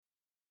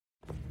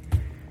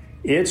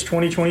It's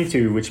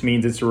 2022, which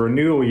means it's a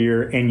renewal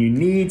year, and you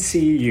need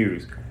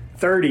CEUs.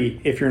 30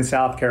 if you're in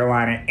South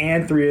Carolina,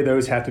 and 3 of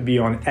those have to be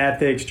on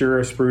ethics,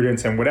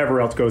 jurisprudence, and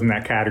whatever else goes in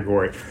that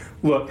category.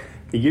 Look,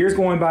 the year's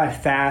going by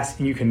fast,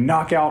 and you can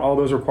knock out all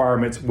those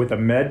requirements with a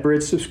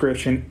MedBridge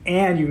subscription,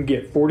 and you can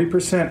get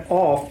 40%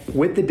 off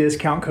with the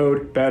discount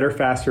code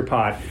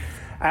BetterFasterPod.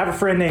 I have a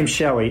friend named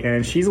Shelly,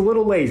 and she's a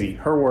little lazy.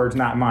 Her words,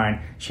 not mine.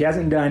 She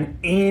hasn't done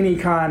any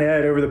Con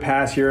Ed over the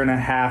past year and a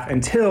half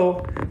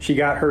until she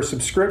got her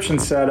subscription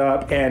set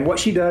up. And what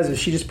she does is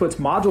she just puts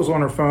modules on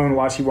her phone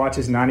while she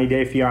watches 90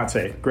 Day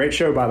Fiance. Great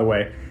show, by the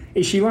way.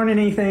 Is she learning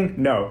anything?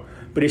 No.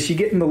 But is she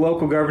getting the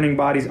local governing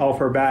bodies off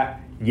her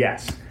back?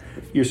 Yes.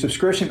 Your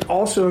subscription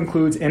also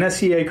includes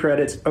NSCA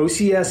credits,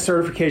 OCS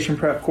certification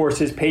prep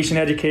courses, patient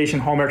education,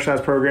 home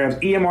exercise programs,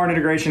 EMR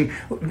integration.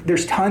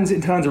 There's tons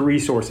and tons of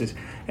resources.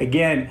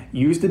 Again,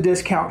 use the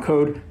discount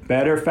code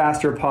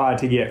BetterFasterPod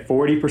to get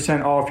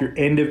 40% off your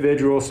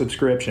individual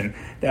subscription.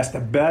 That's the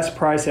best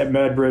price that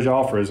MedBridge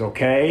offers,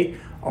 okay?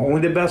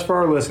 Only the best for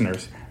our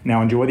listeners.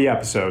 Now enjoy the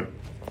episode.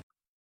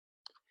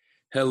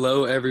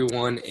 Hello,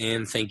 everyone,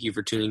 and thank you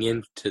for tuning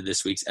in to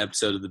this week's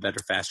episode of the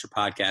Better Faster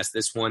podcast.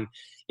 This one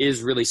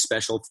is really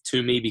special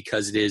to me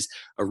because it is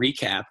a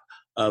recap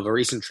of a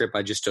recent trip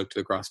I just took to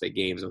the CrossFit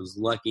Games. I was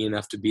lucky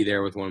enough to be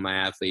there with one of my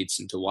athletes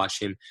and to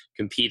watch him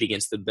compete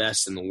against the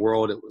best in the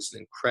world. It was an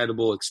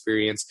incredible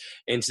experience.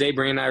 And today,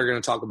 Brandon and I are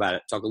going to talk about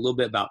it, talk a little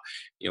bit about,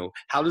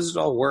 how does it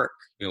all work?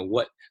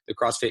 What the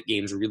CrossFit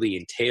Games really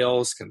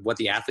entails, what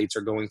the athletes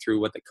are going through,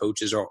 what the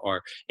coaches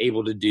are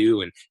able to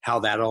do, and how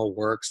that all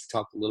works. We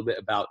talked a little bit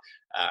about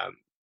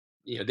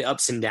the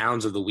ups and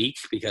downs of the week,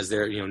 because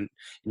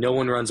no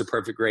one runs a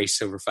perfect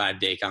race over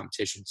 5-day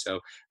competition. So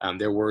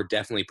there were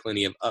definitely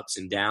plenty of ups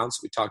and downs.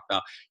 We talked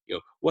about,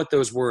 what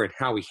those were and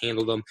how we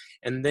handled them.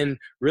 And then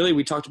really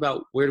we talked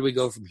about where do we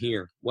go from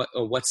here?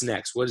 What's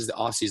next? What does the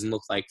off season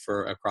look like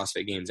for a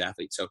CrossFit Games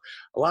athlete? So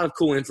a lot of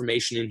cool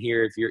information in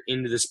here. If you're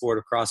into the sport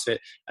of CrossFit,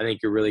 I think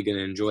you're really going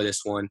to enjoy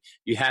this one. If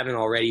you haven't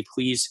already,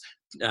 please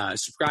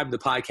subscribe to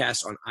the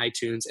podcast on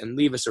iTunes and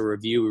leave us a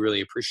review. We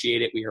really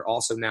appreciate it. We are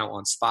also now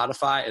on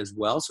Spotify as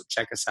well, so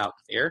check us out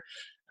there.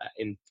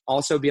 And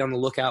also be on the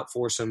lookout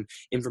for some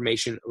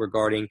information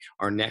regarding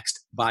our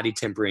next body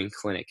tempering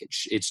clinic.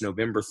 It's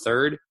November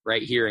 3rd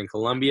right here in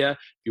Columbia. If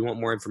you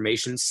want more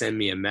information, send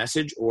me a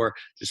message or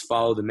just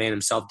follow the man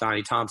himself,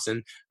 Donnie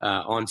Thompson,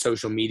 on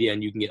social media,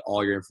 and you can get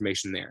all your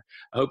information there.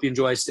 I hope you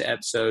enjoy this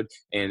episode,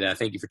 and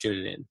thank you for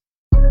tuning in.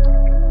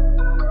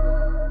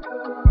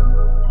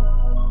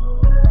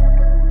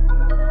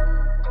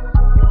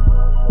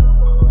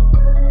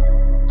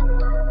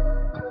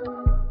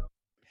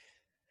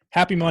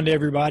 Happy Monday,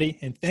 everybody,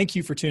 and thank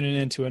you for tuning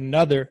in to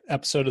another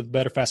episode of the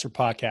Better Faster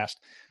podcast.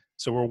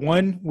 So we're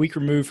 1 week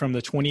removed from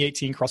the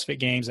 2018 CrossFit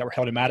Games that were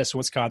held in Madison,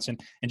 Wisconsin.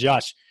 And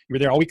Josh, you were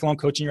there all week long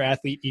coaching your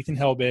athlete, Ethan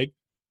Helbig.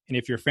 And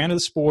if you're a fan of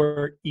the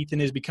sport, Ethan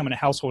is becoming a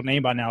household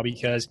name by now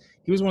because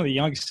he was one of the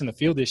youngest in the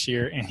field this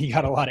year, and he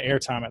got a lot of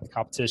airtime at the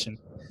competition.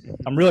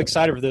 I'm really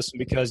excited for this one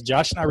because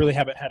Josh and I really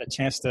haven't had a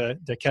chance to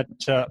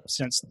catch up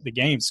since the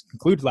games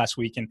concluded last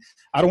week. And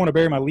I don't want to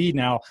bury my lead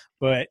now,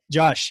 but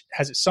Josh,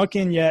 has it sunk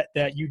in yet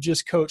that you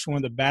just coached one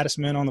of the baddest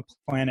men on the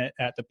planet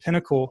at the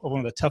pinnacle of one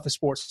of the toughest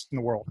sports in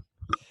the world?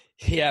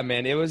 Yeah,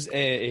 man, it was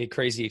a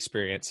crazy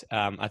experience.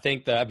 I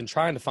think that I've been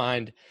trying to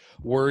find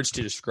words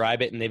to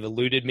describe it, and they've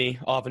eluded me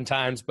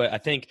oftentimes, but I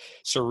think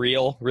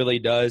surreal really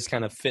does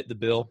kind of fit the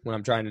bill when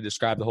I'm trying to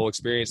describe the whole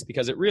experience,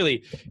 because it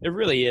really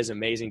is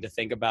amazing to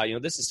think about.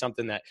 This is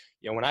something that,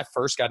 when I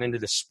first got into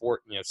the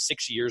sport,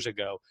 6 years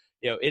ago,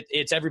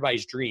 it's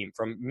everybody's dream,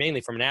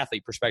 mainly from an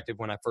athlete perspective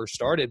when I first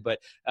started, but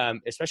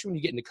especially when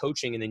you get into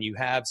coaching and then you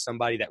have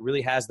somebody that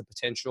really has the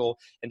potential,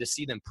 and to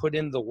see them put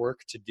in the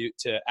work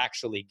to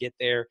actually get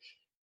there,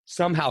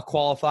 somehow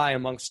qualify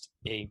amongst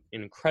an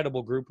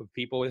incredible group of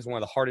people. It's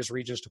one of the hardest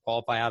regions to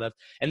qualify out of.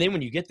 And then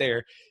when you get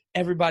there,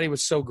 everybody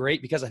was so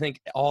great, because I think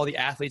all the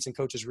athletes and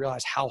coaches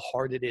realize how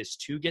hard it is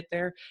to get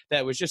there.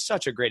 That was just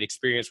such a great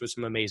experience with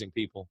some amazing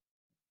people.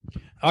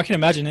 I can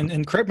imagine,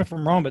 and correct me if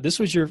I'm wrong, but this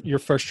was your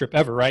first trip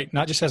ever, right?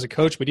 Not just as a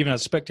coach, but even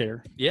as a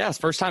spectator. Yeah, it's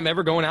first time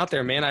ever going out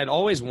there, man. I'd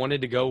always wanted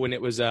to go when it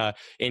was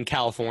in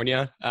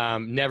California.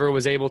 Never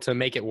was able to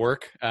make it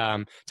work,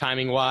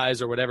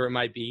 timing-wise or whatever it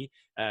might be.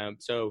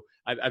 So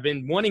I've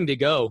been wanting to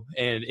go,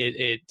 and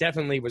it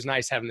definitely was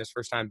nice having this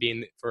first time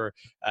being for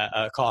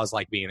a cause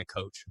like being a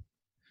coach.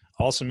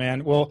 Awesome,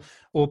 man. Well,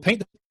 we'll paint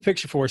the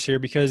picture for us here,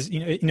 because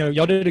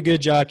y'all did a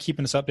good job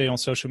keeping us updated on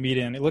social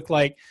media, and it looked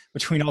like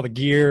between all the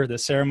gear, the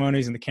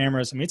ceremonies, and the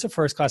cameras, it's a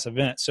first-class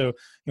event. So,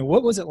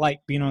 what was it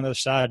like being on the other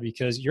side?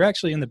 Because you're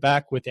actually in the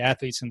back with the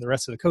athletes and the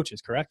rest of the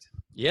coaches, correct?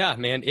 Yeah,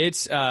 man,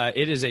 it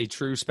is a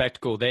true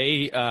spectacle.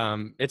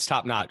 It's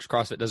top notch.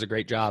 CrossFit does a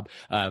great job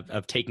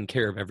of taking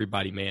care of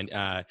everybody,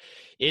 man.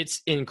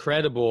 It's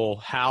incredible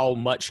how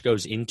much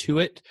goes into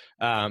it,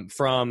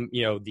 from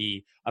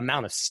the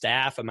amount of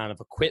staff, amount of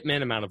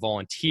equipment, amount of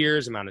volunteers,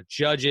 trainers, amount of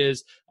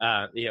judges.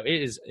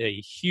 It is a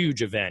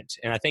huge event.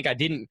 And I think I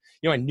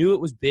knew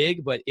it was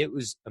big, but it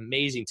was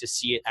amazing to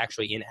see it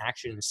actually in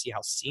action and see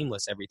how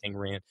seamless everything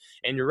ran.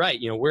 And you're right,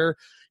 we're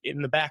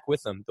in the back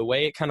with them. The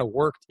way it kind of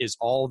worked is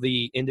all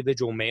the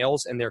individual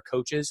males and their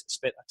coaches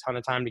spent a ton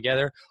of time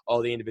together.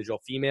 All the individual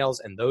females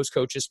and those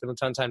coaches spent a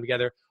ton of time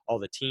together. All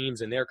the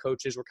teams and their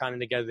coaches were kind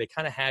of together. They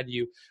kind of had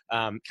you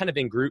kind of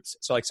in groups.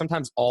 So like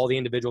sometimes all the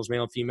individuals,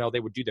 male and female, they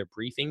would do their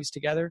briefings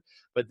together,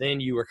 but then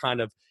you were kind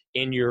of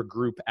in your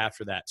group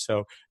after that.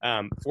 So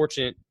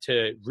fortunate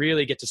to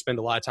really get to spend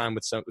a lot of time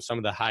with some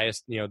of the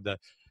highest,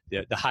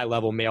 the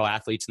high-level male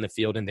athletes in the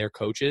field and their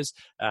coaches,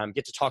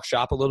 get to talk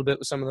shop a little bit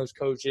with some of those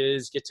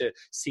coaches, get to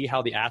see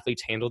how the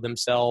athletes handled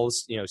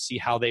themselves, see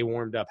how they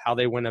warmed up, how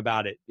they went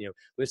about it,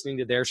 listening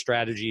to their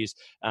strategies.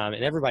 And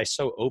everybody's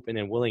so open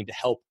and willing to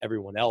help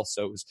everyone else.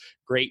 So it was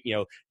great,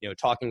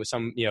 talking with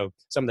some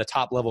of the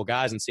top-level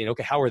guys and seeing,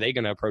 okay, how are they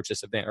going to approach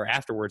this event? Or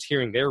afterwards,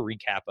 hearing their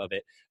recap of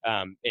it,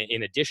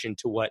 in addition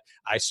to what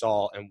I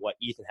saw and what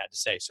Ethan had to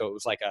say. So it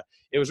was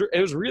it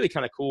was really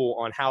kind of cool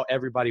on how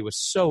everybody was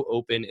so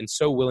open and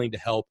so willing to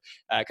help,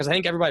 because I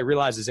think everybody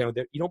realizes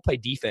that you don't play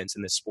defense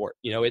in this sport.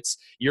 It's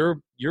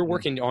you're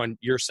working on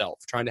yourself,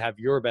 trying to have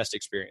your best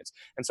experience.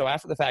 And so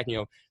after the fact,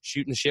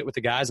 shooting the shit with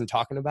the guys and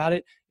talking about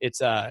it,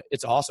 it's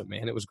awesome,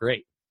 man. It was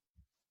great.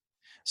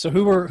 So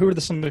who were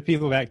some of the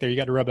people back there you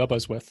got to rub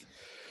elbows with?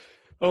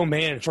 Oh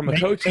man, from a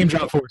coach. Name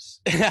drop for us.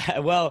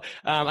 Well,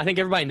 I think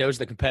everybody knows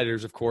the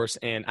competitors, of course,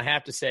 and I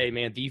have to say,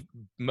 man, the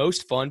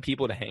most fun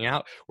people to hang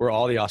out were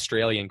all the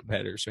Australian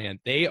competitors. Man,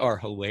 they are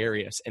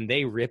hilarious, and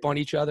they rip on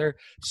each other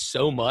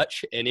so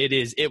much, and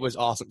it was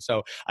awesome.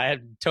 So I had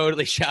to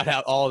totally shout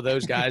out all of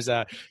those guys: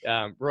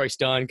 Royce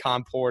Dunn,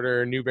 Con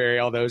Porter, Newberry,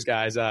 all those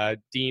guys,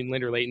 Dean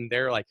Linder Layton.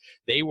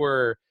 They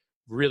were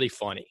really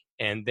funny,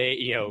 and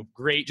they,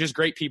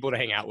 great people to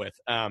hang out with.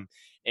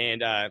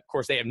 And of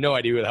course, they have no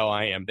idea who the hell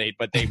I am.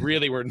 But they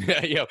really were,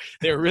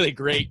 they were really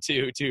great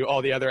to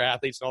all the other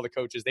athletes and all the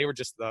coaches. They were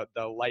just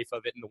the life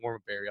of it in the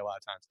warm-up area a lot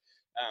of times.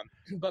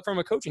 But from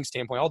a coaching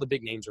standpoint, all the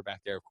big names are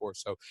back there, of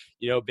course. So,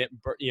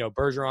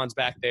 Bergeron's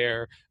back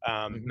there,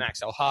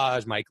 Max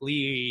El-Haj, Mike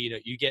Lee.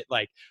 You get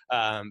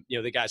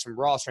the guys from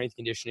Raw Strength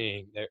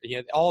Conditioning.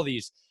 All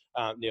these,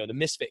 the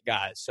misfit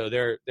guys. So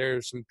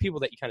there's some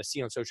people that you kind of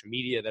see on social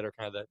media that are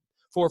kind of the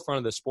forefront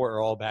of the sport are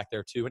all back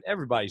there too, and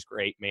everybody's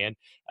great, man.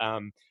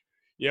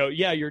 You're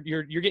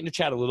getting to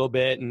chat a little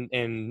bit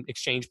and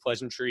exchange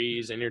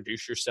pleasantries,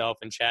 introduce yourself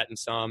and chat in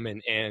some,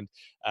 and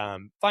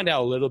find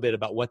out a little bit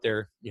about what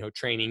their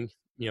training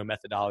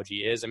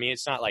methodology is. I mean,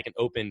 it's not like an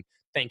open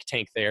think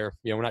tank there.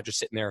 We're not just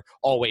sitting there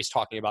always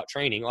talking about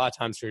training. A lot of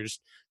times we're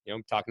just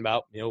talking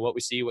about what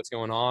we see, what's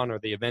going on, or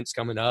the events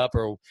coming up,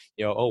 or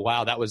oh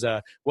wow, that was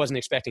wasn't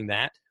expecting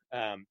that.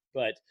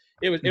 But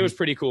it was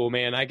pretty cool,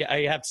 man.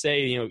 I have to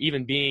say,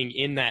 even being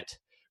in that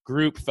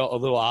group felt a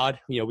little odd.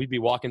 We'd be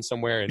walking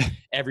somewhere and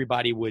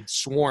everybody would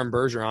swarm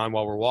Bergeron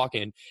while we're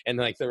walking, and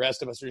like the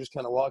rest of us are just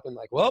kind of walking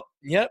like, well,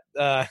 yep,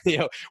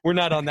 we're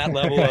not on that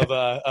level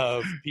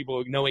of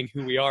people knowing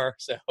who we are.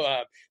 So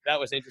that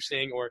was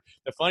interesting. Or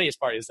the funniest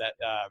part is that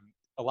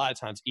a lot of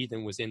times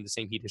Ethan was in the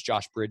same heat as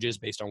Josh Bridges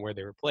based on where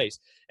they were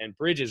placed, and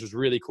Bridges was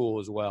really cool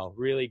as well.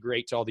 Really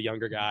great to all the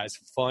younger guys,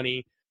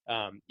 funny.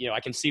 I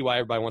can see why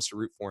everybody wants to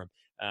root for him.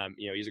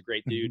 He's a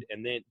great dude.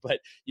 And then, but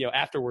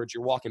afterwards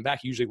you're walking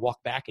back, you usually walk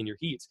back in your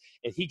heats,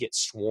 and he gets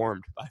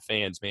swarmed by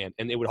fans, man.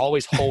 And it would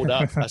always hold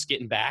up us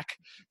getting back.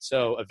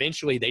 So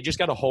eventually they just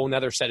got a whole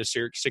nother set of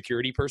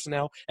security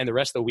personnel. And the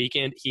rest of the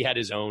weekend he had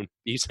his own,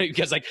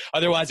 because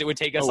otherwise it would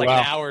take us an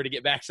hour to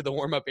get back to the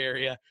warm up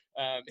area.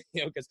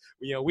 Because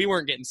we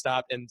weren't getting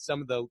stopped, and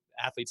some of the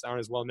athletes that aren't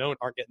as well known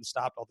aren't getting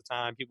stopped all the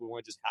time. People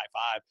want to just high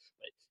five,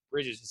 but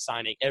Bridges is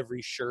signing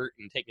every shirt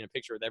and taking a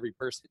picture with every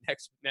person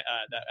next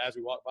as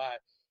we walk by.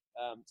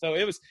 So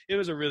it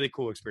was a really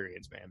cool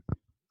experience, man.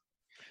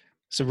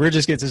 So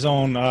Bridges gets his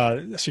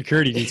own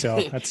security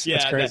detail. That's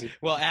crazy.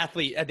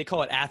 They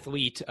call it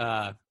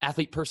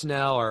athlete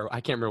personnel, or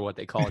I can't remember what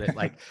they called it.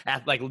 Like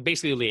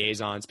basically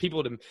liaisons,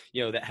 people to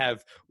that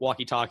have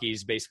walkie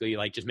talkies, basically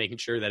like just making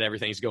sure that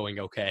everything's going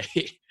okay.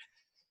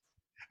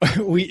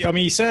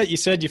 You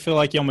said you feel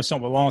like you almost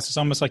don't belong. So it's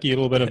almost like you get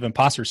a little bit of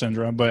imposter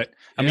syndrome, but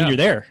I mean, you're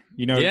there.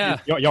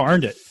 Y'all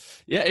earned it.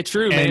 Yeah, it's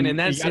true, man. And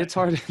it's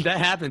hard. That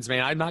happens,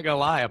 man. I'm not going to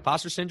lie.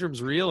 Imposter syndrome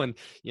is real. And,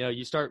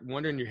 you start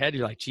wondering in your head,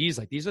 you're like, geez,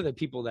 like these are the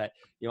people that,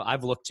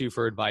 I've looked to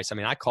for advice. I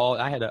mean, I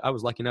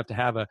was lucky enough to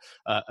have a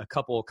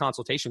couple of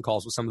consultation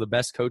calls with some of the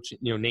best coach,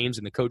 names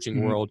in the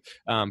coaching world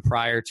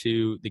prior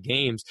to the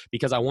games,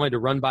 because I wanted to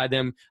run by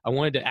them. I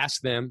wanted to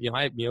ask them,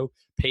 I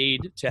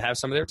paid to have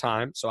some of their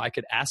time so I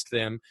could ask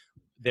them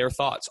their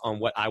thoughts on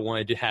what I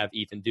wanted to have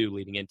Ethan do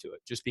leading into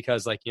it. Just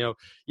because I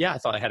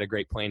thought I had a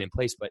great plan in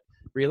place, but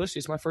realistically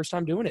it's my first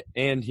time doing it.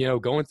 And,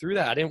 going through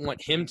that, I didn't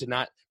want him to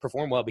not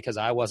perform well because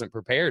I wasn't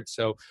prepared.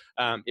 So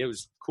it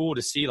was cool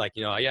to see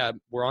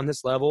we're on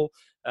this level.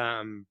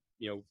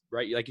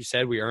 right, like you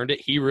said, we earned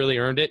it. He really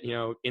earned it,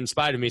 in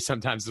spite of me.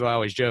 Sometimes is what I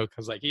always joke. I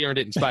was like, he earned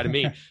it in spite of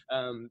me.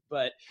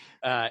 But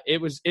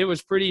it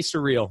was pretty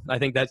surreal. I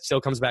think that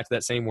still comes back to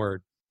that same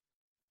word.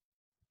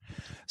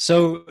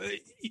 So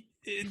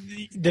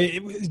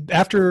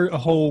after a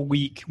whole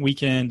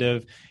weekend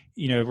of,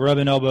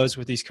 rubbing elbows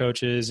with these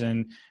coaches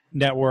and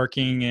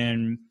networking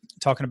and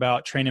talking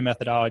about training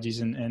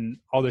methodologies and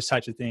all those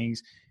types of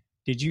things,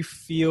 did you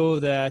feel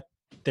that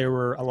there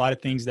were a lot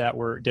of things that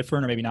were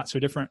different or maybe not so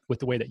different with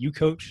the way that you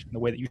coach and the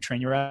way that you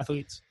train your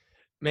athletes?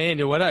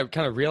 Man, what I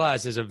kind of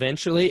realized is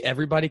eventually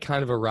everybody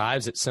kind of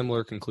arrives at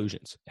similar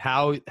conclusions.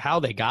 How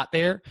they got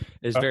there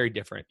is very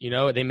different.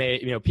 They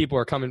may, people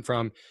are coming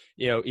from,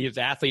 either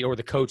the athlete or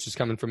the coach is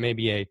coming from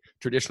maybe a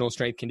traditional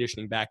strength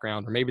conditioning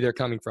background, or maybe they're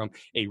coming from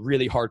a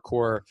really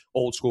hardcore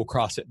old school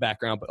CrossFit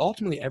background. But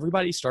ultimately,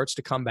 everybody starts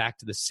to come back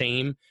to the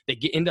same,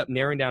 end up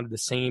narrowing down to the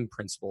same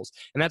principles.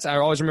 And I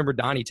always remember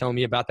Donnie telling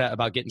me about that,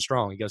 about getting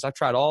strong. He goes, I've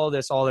tried all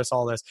this,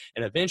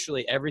 and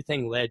eventually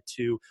everything led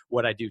to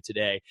what I do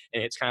today.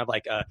 And it's kind of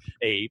like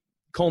a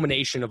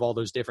culmination of all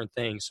those different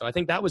things. So I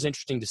think that was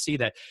interesting to see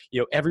that,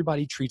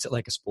 everybody treats it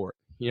like a sport.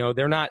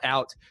 They're not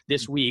out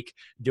this week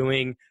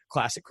doing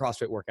classic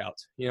CrossFit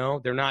workouts.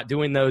 They're not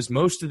doing those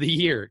most of the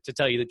year, to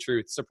tell you the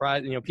truth.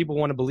 Surprise, people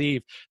want to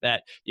believe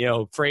that,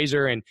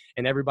 Fraser and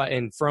everybody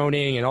and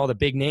Froning and all the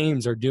big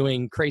names are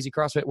doing crazy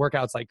CrossFit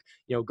workouts, like,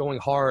 going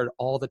hard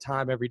all the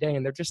time every day.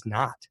 And they're just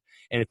not.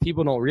 And if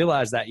people don't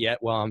realize that yet,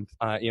 well,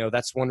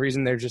 that's one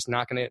reason they're just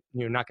not going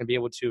to be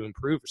able to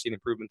improve or see the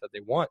improvement that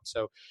they want.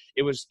 So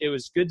it was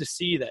good to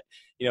see that,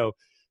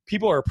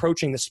 people are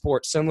approaching the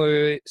sport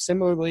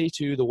similarly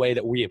to the way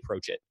that we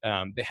approach it.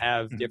 They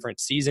have different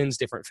seasons,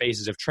 different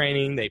phases of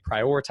training. They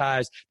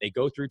prioritize. They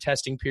go through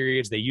testing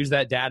periods. They use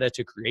that data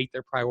to create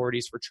their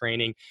priorities for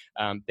training.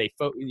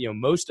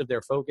 Most of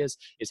their focus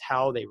is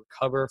how they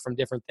recover from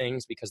different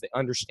things, because they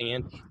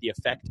understand the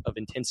effect of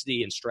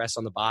intensity and stress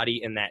on the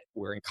body, and that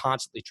we're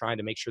constantly trying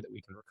to make sure that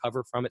we can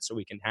recover from it so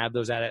we can have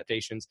those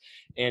adaptations.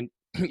 And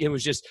it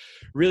was just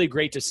really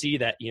great to see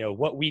that,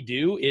 what we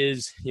do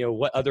is,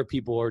 what other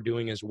people are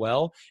doing as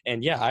well.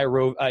 And yeah, I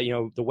wrote,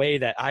 the way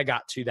that I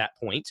got to that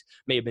point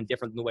may have been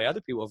different than the way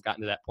other people have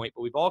gotten to that point,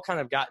 but we've all kind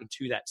of gotten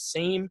to that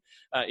same,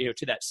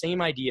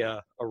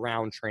 idea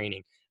around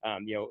training.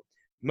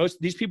 Most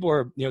of these people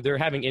are, they're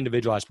having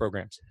individualized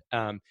programs.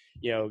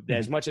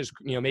 As much as,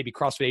 maybe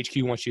CrossFit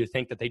HQ wants you to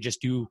think that they just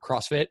do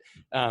CrossFit,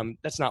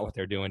 that's not what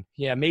they're doing.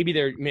 Yeah, maybe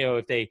they're,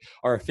 if they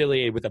are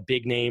affiliated with a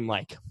big name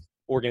like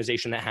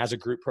organization that has a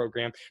group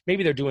program,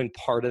 maybe they're doing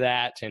part of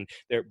that,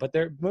 but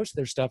most of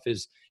their stuff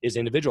is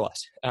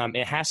individualized.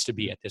 It has to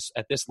be at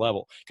this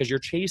level, because you're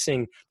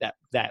chasing that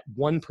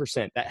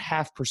 1%, that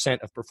 0.5%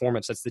 of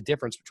performance. That's the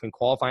difference between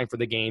qualifying for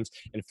the games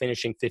and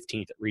finishing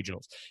 15th at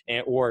regionals.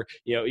 Or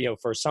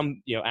for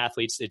some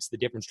athletes, it's the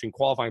difference between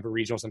qualifying for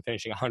regionals and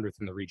finishing 100th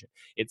in the region.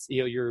 It's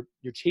you're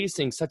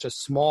chasing such a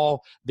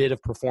small bit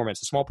of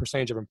performance, a small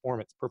percentage of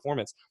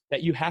performance,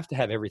 that you have to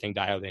have everything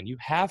dialed in. You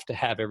have to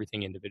have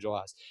everything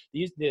individualized.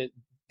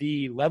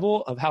 The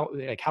level of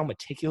how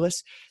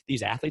meticulous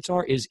these athletes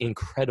are is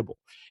incredible.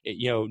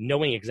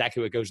 Knowing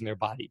exactly what goes in their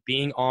body,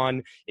 being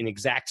on an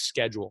exact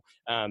schedule,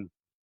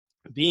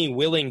 being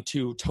willing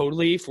to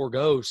totally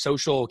forego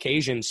social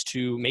occasions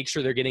to make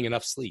sure they're getting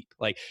enough sleep.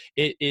 Like,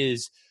 it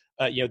is,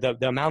 the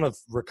amount of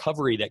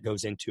recovery that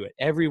goes into it.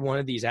 Every one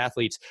of these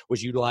athletes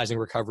was utilizing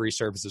recovery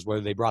services,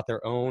 whether they brought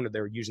their own or they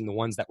were using the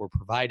ones that were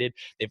provided.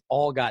 They've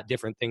all got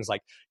different things,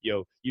 like,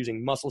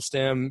 using muscle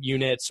stem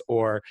units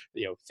or,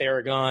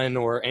 Theragun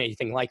or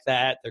anything like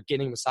that. They're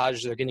getting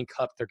massages, they're getting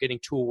cupped, they're getting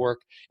tool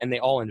work, and they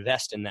all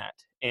invest in that.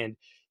 And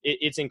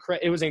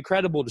it was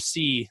incredible to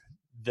see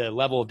the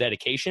level of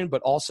dedication,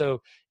 but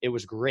also it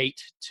was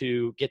great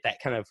to get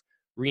that kind of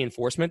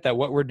reinforcement that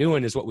what we're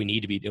doing is what we need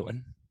to be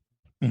doing.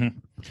 Mm-hmm.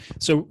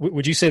 So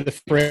would you say the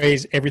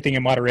phrase "everything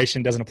in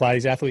moderation" doesn't apply to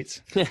these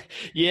athletes?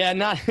 Yeah,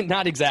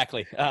 not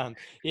exactly. So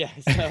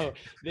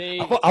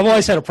I've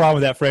always had a problem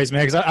with that phrase,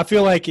 man, because I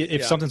feel like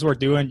if something's worth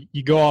doing,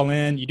 you go all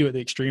in, you do it at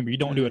the extreme, but you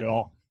don't do it at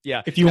all.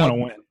 Yeah, if you want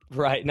to win.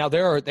 Right. Now,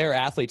 there are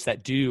athletes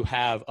that do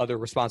have other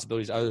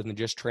responsibilities other than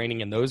just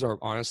training, and those are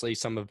honestly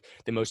some of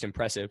the most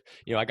impressive.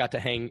 I got to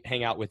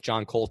hang out with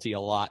John Colty a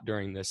lot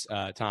during this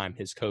time,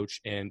 his coach,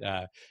 and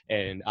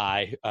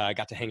I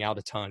got to hang out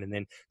a ton. And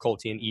then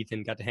Colty and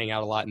Ethan got to hang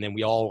out a lot, and then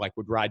we all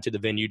would ride to the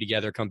venue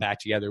together, come back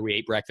together. We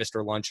ate breakfast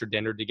or lunch or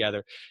dinner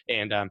together.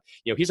 And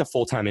he's a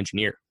full-time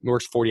engineer. He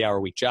works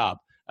 40-hour-week job.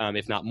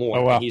 If not more.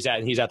 Oh, wow. He's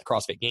at the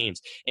CrossFit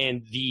Games,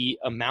 and the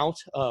amount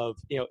of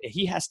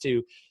he has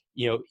to.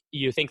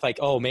 You think like,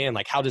 oh man,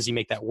 like how does he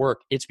make that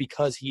work? It's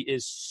because he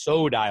is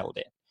so dialed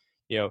in.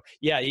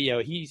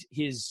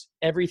 His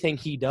everything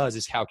he does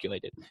is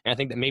calculated. And I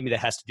think that maybe that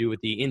has to do with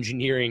the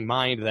engineering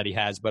mind that he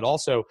has, but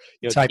also,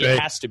 it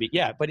has to be.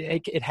 Yeah, but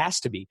it has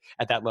to be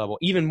at that level,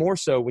 even more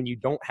so when you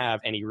don't have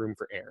any room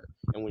for error.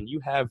 And when you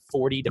have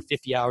 40 to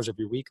 50 hours of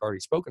your week already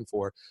spoken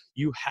for,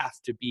 you have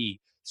to be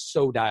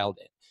so dialed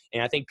in.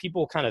 And I think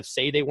people kind of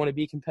say they want to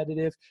be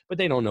competitive, but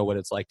they don't know what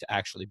it's like to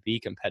actually be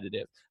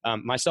competitive.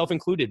 Myself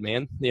included,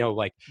 man. And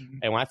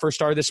when I first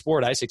started this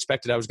sport, I just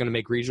expected I was going to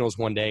make regionals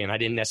one day, and I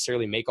didn't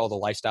necessarily make all the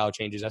lifestyle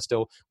changes. I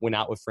still went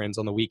out with friends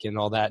on the weekend and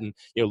all that. And,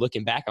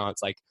 looking back on it,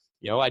 it's like,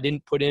 I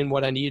didn't put in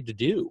what I needed to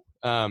do.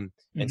 And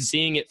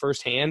seeing it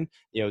firsthand,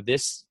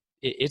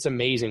 it's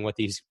amazing what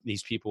these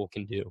people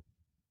can do.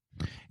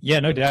 Yeah,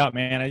 no doubt,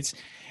 man.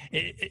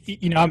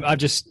 I've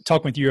just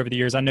talked with you over the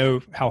years. I know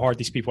how hard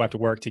these people have to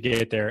work to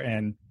get there,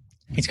 and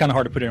it's kind of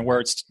hard to put it in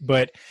words.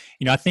 But,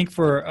 I think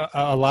for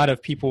a lot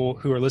of people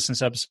who are listening to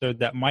this episode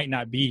that might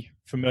not be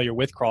familiar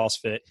with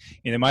CrossFit,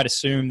 they might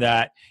assume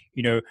that,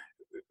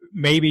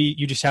 maybe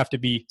you just have to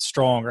be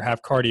strong or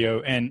have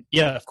cardio. And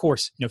yeah, of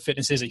course,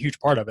 fitness is a huge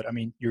part of it. I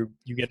mean, you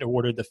get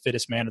awarded the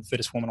fittest man or the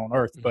fittest woman on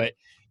earth, but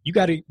you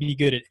got to be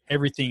good at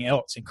everything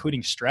else,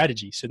 including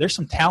strategy. So there's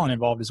some talent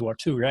involved as well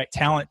too, right?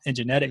 Talent and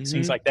genetics,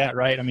 things like that,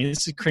 right? I mean, this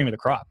is the cream of the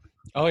crop.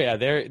 Oh yeah,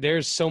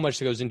 there's so much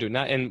that goes into it.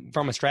 And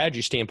from a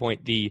strategy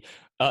standpoint, the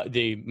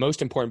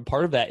most important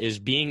part of that is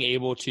being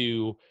able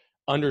to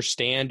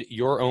understand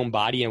your own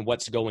body and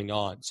what's going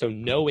on. So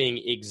knowing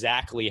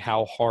exactly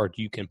how hard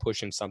you can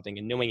push in something,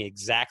 and knowing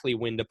exactly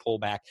when to pull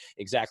back,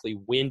 exactly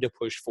when to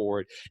push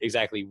forward,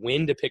 exactly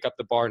when to pick up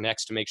the bar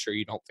next to make sure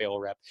you don't fail a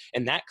rep.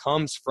 And that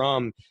comes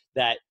from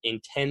that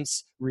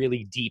intense,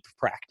 really deep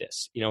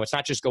practice. It's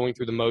not just going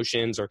through the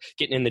motions or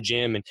getting in the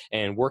gym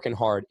and working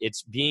hard.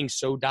 It's being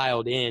so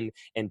dialed in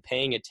and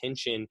paying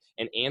attention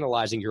and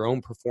analyzing your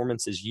own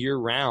performances year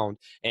round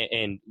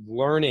and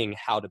learning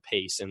how to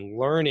pace and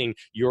learning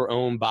your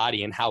own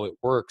body and how it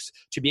works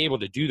to be able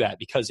to do that.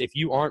 Because if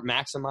you aren't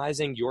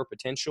maximizing your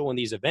potential in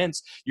these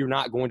events, you're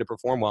not going to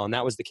perform well. And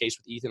that was the case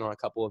with Ethan on a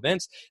couple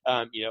events.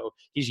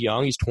 He's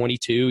young, he's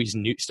 22, he's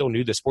still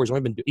new to the sport.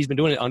 He's been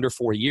doing it under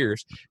 4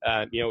 years,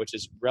 which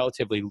is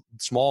relatively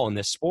small in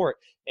this sport.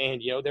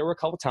 And, there were a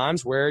couple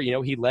times where,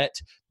 he let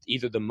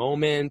either the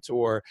moment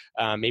or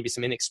maybe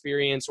some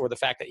inexperience or the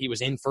fact that he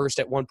was in first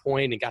at one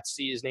point and got to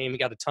see his name, he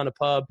got a ton of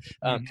pub,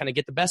 kind of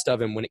get the best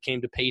of him when it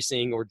came to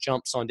pacing or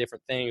jumps on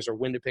different things or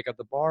when to pick up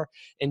the bar.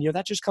 And,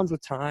 that just comes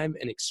with time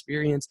and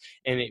experience.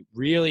 And it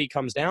really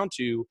comes down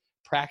to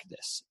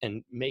practice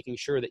and making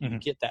sure that you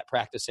get that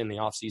practice in the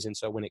off season.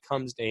 So when it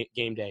comes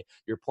game day,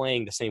 you're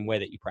playing the same way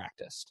that you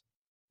practiced.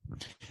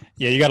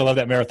 Yeah, you got to love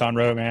that marathon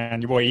row,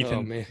 man. Your boy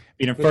Ethan being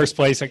in first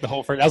place like the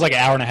whole first. That was like an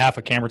hour and a half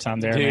of camera time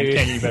there, man. You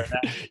can't get better than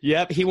that.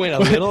 Yep, he went a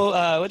little,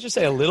 let's just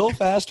say a little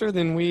faster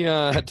than we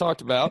had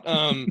talked about.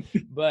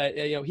 But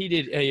he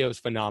did. It was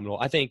phenomenal.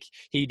 I think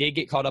he did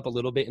get caught up a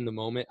little bit in the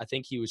moment. I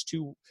think he was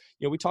too.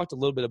 We talked a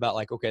little bit about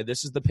like, okay,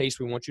 this is the pace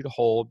we want you to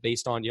hold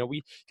based on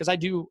because I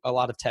do a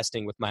lot of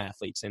testing with my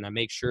athletes and I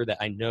make sure that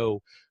I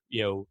know.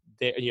 I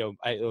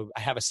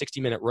have a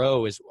 60-minute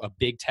row is a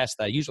big test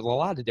that I use with a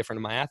lot of different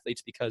of my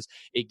athletes because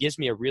it gives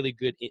me a really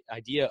good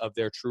idea of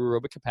their true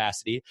aerobic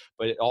capacity,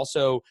 but it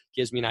also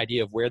gives me an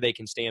idea of where they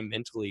can stand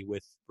mentally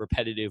with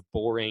repetitive,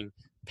 boring,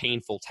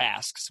 painful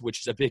tasks,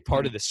 which is a big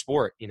part of the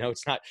sport.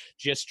 It's not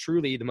just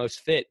truly the most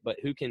fit, but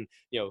who can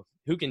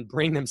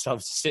bring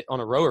themselves to sit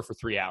on a rower for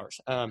 3 hours.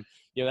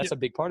 That's a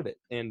big part of it.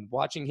 And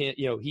watching him,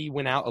 he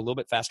went out a little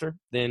bit faster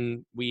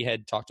than we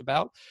had talked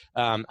about.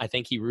 I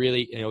think he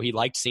really, he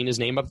liked seeing his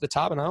name up at the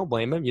top, and I don't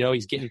blame him.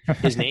 He's getting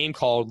his name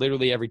called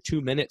literally every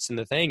 2 minutes in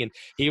the thing, and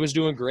he was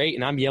doing great.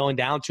 And I'm yelling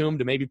down to him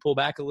to maybe pull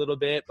back a little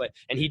bit,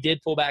 and he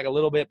did pull back a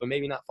little bit, but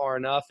maybe not far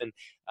enough. And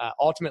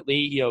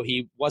ultimately,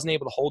 he wasn't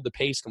able to hold the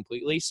pace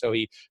completely, so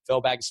he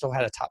fell back and still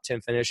had a top 10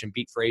 finish and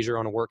beat Fraser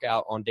on a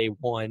workout on day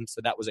one.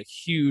 So that was a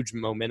huge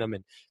momentum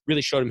and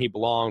really showed him he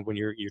belonged when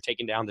you're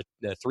taking down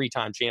the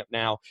 3-time champ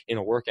now in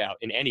a workout,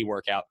 in any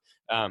workout.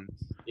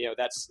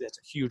 That's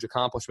a huge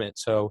accomplishment.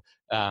 So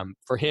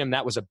for him,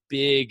 that was a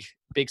big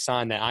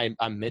sign that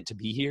I'm meant to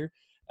be here.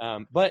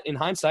 But in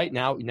hindsight,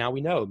 now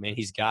we know, man,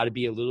 he's got to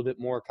be a little bit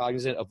more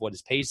cognizant of what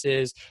his pace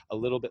is, a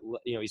little bit,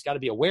 he's got to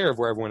be aware of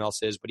where everyone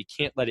else is, but he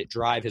can't let it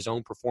drive his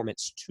own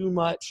performance too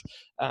much.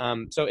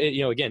 So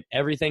again,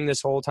 everything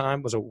this whole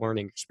time was a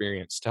learning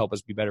experience to help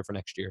us be better for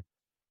next year.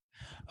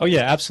 Oh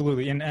yeah,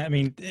 absolutely. And I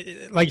mean,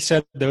 like you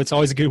said, though, it's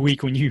always a good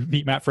week when you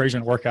beat Matt Fraser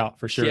in a workout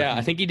for sure. Yeah,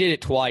 I think he did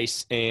it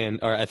twice,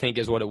 or I think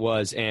is what it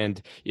was.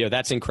 And,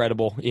 that's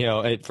incredible,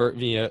 and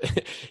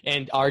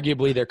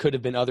arguably there could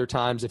have been other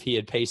times if he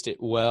had paced it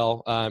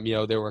well.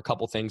 There were a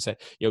couple things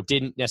that,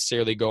 didn't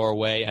necessarily go our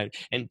way.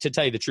 And to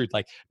tell you the truth,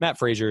 like Matt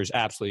Fraser is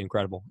absolutely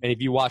incredible. And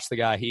if you watch the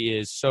guy, he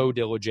is so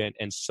diligent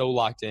and so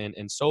locked in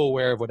and so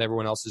aware of what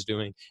everyone else is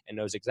doing and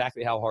knows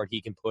exactly how hard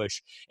he can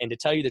push. And to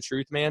tell you the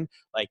truth, man,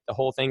 like the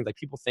whole thing, like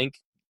people think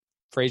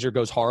Fraser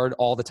goes hard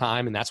all the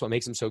time and that's what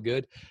makes him so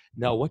good.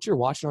 No, what you're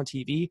watching on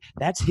TV,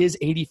 that's his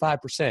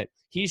 85%.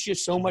 He's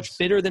just so much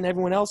fitter than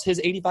everyone else.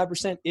 His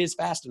 85% is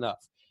fast enough.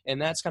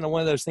 And that's kind of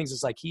one of those things.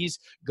 It's like he's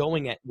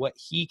going at what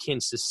he can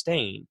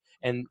sustain.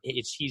 And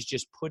he's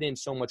just put in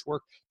so much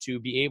work to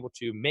be able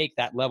to make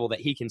that level that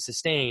he can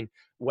sustain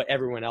what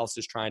everyone else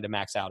is trying to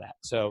max out at.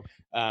 So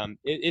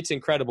it's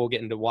incredible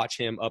getting to watch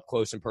him up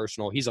close and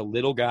personal. He's a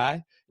little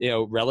guy,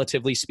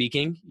 relatively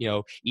speaking.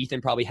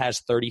 Ethan probably has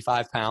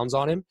 35 pounds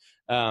on him,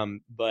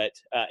 but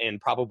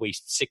and probably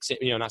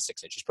not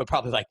 6 inches, but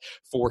probably like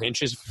 4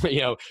 inches,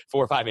 4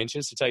 or 5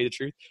 inches to tell you the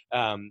truth.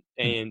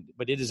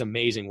 But it is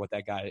amazing what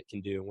that guy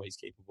can do and what he's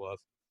capable of.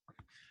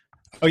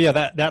 Oh yeah,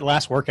 that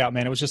last workout,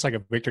 man, it was just like a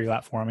victory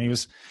lap for him. He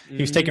was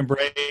taking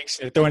breaks,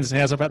 throwing his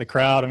hands up at the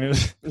crowd. I mean,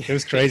 it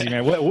was crazy,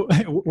 man. What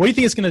do you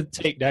think it's going to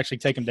take to actually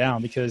take him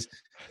down? Because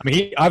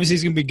he's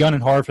going to be gunning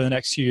hard for the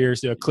next few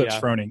years to eclipse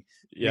Froning.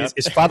 Yeah.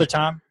 Is Father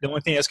Time the only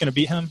thing that's going to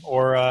beat him,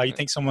 or you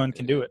think someone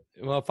can do it?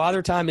 Well,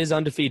 Father Time is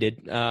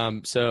undefeated,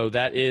 so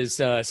that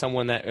is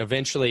someone that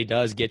eventually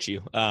does get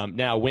you.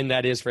 Now, when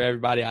that is for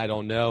everybody, I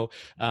don't know.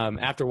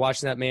 After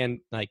watching that, man,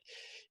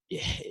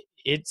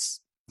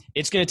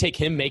 it's going to take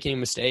him making a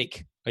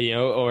mistake,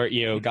 or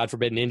God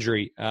forbid, an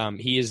injury.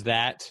 He is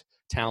that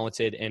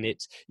talented, and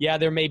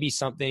there may be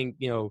something,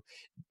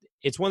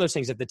 it's one of those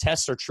things that the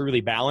tests are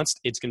truly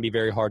balanced. It's going to be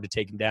very hard to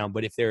take him down.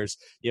 But if there's,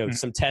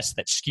 some tests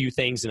that skew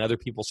things in other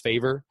people's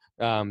favor,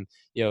 that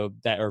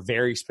are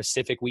very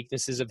specific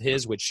weaknesses of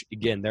his, which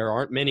again, there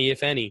aren't many,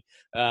 if any,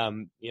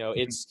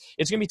 it's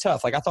going to be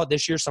tough. Like I thought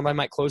this year, somebody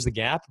might close the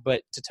gap,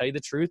 but to tell you the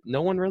truth,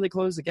 no one really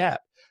closed the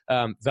gap.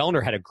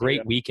 Vellner had a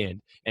great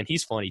weekend, and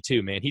he's funny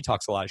too, man. He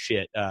talks a lot of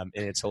shit, and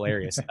it's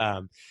hilarious.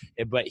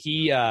 But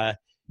he had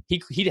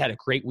a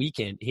great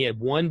weekend. He had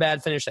one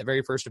bad finish that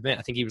very first event.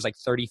 I think he was like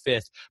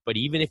 35th. But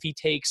even if he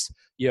takes,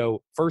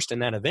 first in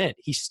that event,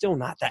 he's still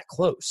not that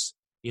close.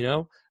 He's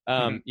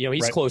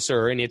right.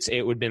 Closer, and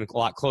it would have been a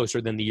lot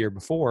closer than the year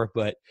before.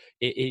 But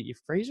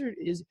Fraser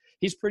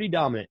he's pretty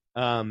dominant.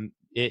 And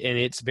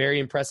it's very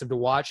impressive to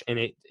watch, and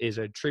it is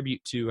a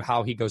tribute to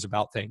how he goes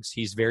about things.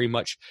 He's very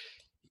much.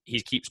 He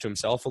keeps to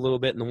himself a little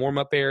bit in the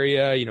warm-up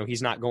area.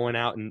 He's not going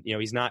out and,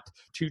 he's not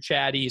too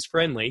chatty. He's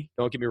friendly.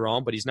 Don't get me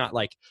wrong, but he's not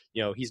like,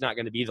 he's not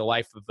going to be the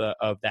life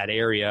of that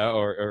area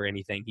or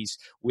anything. He's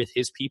with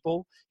his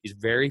people. He's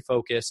very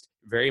focused,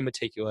 very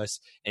meticulous,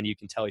 and you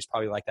can tell he's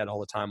probably like that all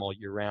the time, all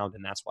year round,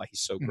 and that's why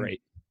he's so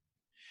great.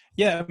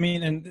 Yeah,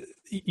 and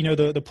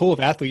the pool of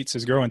athletes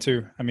is growing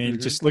too.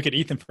 Just look at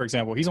Ethan, for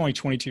example. He's only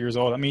 22 years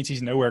old. That means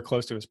he's nowhere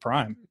close to his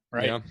prime,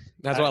 right? Yeah,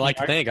 that's what I like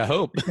to think. I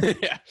hope.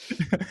 Yeah.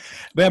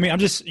 But I'm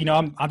just,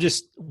 I'm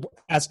just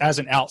as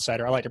an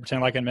outsider. I like to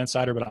pretend like I'm an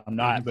insider, but I'm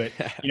not. But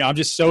I'm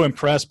just so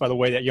impressed by the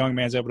way that young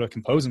man's able to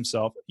compose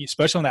himself,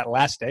 especially on that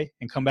last day,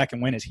 and come back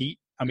and win his heat.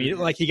 It looked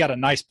like he got a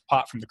nice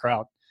pop from the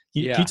crowd.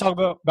 Can you talk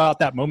about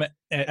that moment?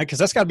 Because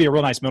that's got to be a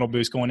real nice mental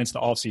boost going into the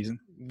off season.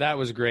 That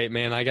was great,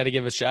 man. I got to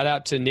give a shout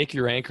out to Nick,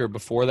 your anchor.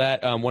 Before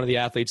that, one of the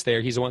athletes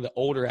there. He's one of the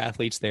older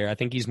athletes there. I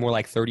think he's more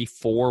like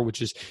 34,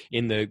 which is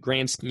in the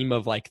grand scheme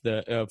of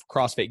of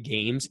CrossFit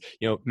Games.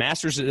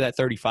 Masters is at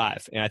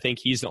 35, and I think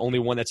he's the only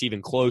one that's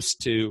even close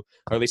to,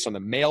 or at least on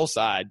the male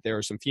side. There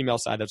are some female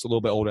side that's a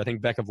little bit older. I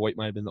think Becca Voigt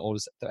might have been the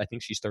oldest. I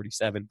think she's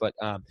 37, but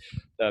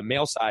the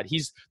male side,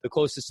 he's the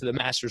closest to the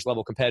Masters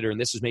level competitor,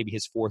 and this is maybe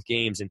his fourth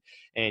Games,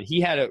 and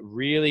he had a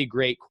really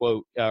great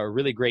quote,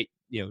 really great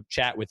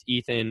chat with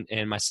Ethan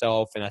and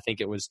myself, and I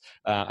think it was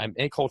and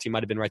Colty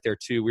might have been right there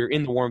too. We were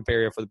in the warm-up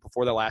area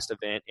before the last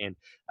event, and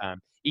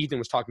Ethan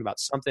was talking about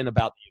something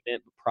about the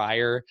event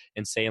prior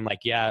and saying like,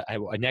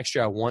 next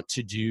year I want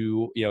to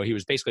do. He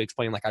was basically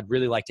explaining like, I'd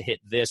really like to hit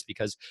this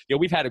because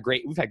we've had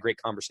great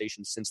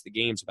conversations since the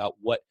Games about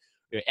what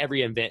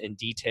every event in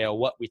detail,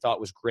 what we thought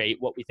was great,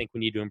 what we think we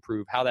need to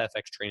improve, how that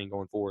affects training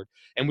going forward.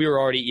 And we were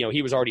already,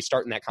 he was already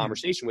starting that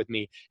conversation with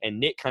me, and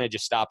Nick kind of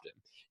just stopped him.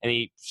 And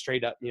he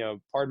straight up,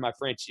 pardon my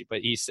French,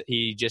 but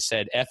he just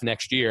said, F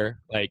next year.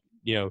 Like,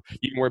 you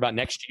can worry about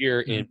next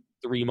year in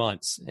 3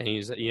 months. And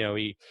he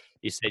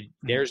said,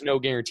 there's no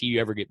guarantee you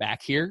ever get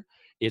back here.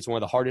 It's one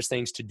of the hardest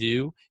things to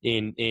do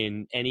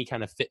in any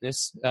kind of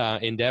fitness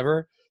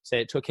endeavor.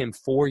 Said it took him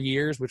 4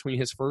 years between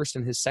his first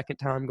and his second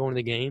time going to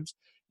the Games.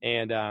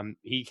 And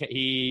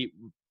he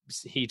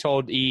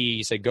told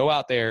he said, go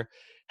out there,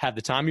 have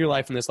the time of your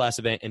life in this last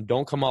event, and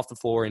don't come off the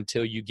floor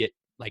until you get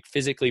like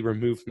physically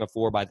removed from the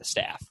floor by the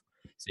staff.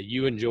 So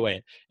you enjoy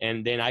it.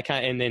 And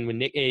then when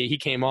Nick, he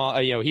came on,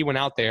 he went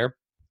out there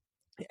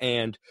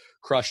and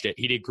crushed it.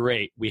 He did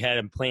great. We had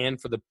him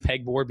planned for the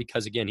pegboard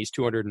because again, he's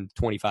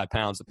 225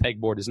 pounds. The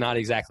pegboard is not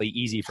exactly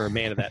easy for a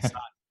man of that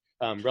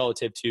size.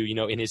 Relative to,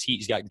 in his heat,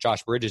 he's got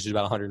Josh Bridges, who's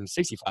about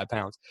 165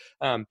 pounds.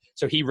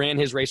 So he ran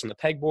his race on the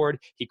pegboard.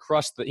 He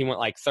he went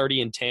like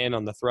 30 and 10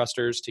 on the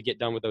thrusters to get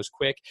done with those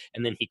quick.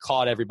 And then he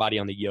caught everybody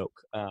on the yoke.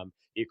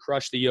 He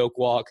crushed the yoke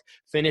walk,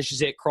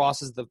 finishes it,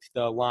 crosses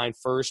the line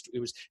first. It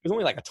was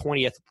only like a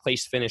 20th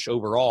place finish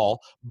overall,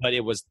 but it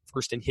was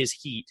first in his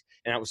heat.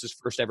 And that was his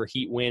first ever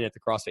heat win at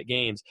the CrossFit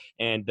Games.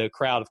 And the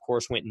crowd, of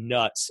course, went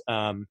nuts.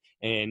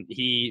 And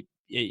he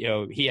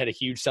he had a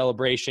huge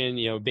celebration,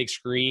 big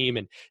scream,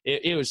 and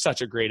it was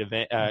such a great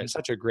event,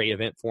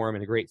 for him,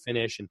 and a great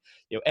finish. And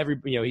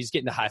he's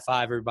getting to high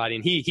five everybody,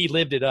 and he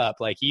lived it up.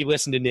 Like, he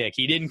listened to Nick.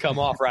 He didn't come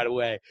off right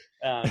away.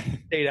 He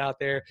stayed out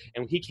there,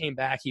 and when he came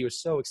back, he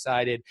was so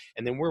excited.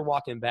 And then we're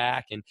walking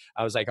back, and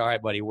I was like, "All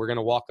right, buddy, we're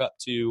gonna walk up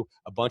to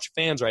a bunch of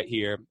fans right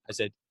here." I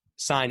said,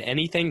 "Sign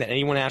anything that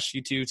anyone asks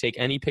you to. Take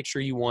any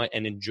picture you want,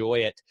 and enjoy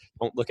it.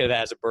 Don't look at it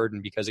as a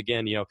burden, because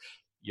again, you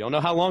don't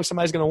know how long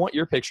somebody's going to want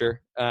your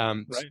picture."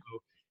 Right.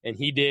 And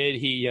he did.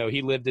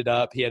 He lived it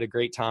up. He had a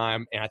great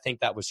time, and I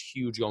think that was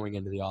huge going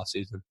into the off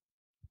season.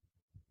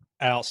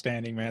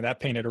 Outstanding, man. That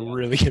painted a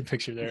really good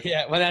picture there.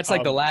 Yeah, well, that's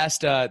like the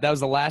last. That was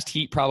the last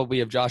heat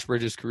probably of Josh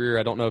Bridges' career.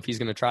 I don't know if he's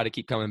going to try to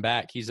keep coming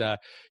back. He's on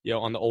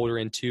the older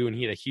end too, and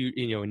he had a huge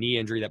a knee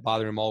injury that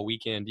bothered him all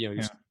weekend. He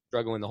was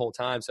struggling the whole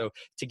time. So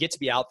to get to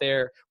be out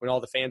there when all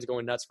the fans are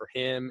going nuts for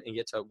him, and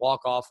get to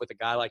walk off with a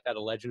guy like that,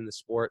 a legend in the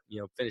sport,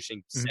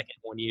 finishing second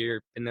one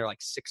year, been there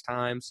like 6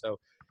 times. So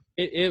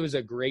it was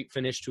a great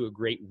finish to a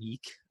great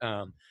week,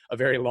 a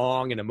very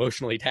long and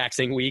emotionally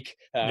taxing week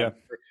for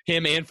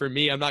him and for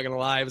me. I'm not going to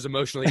lie, it was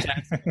emotionally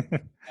taxing.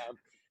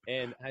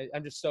 And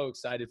I'm just so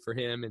excited for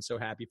him and so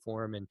happy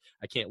for him. And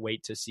I can't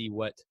wait to see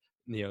what,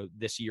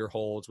 this year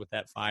holds with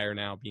that fire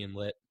now being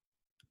lit.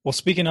 Well,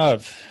 speaking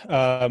of,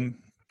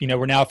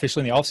 we're now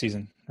officially in the off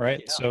season,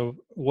 right? Yeah. So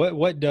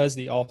what does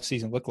the off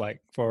season look like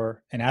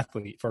for an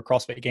athlete, for a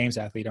CrossFit Games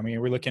athlete? I mean,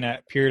 are we looking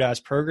at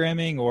periodized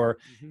programming, or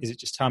is it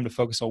just time to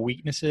focus on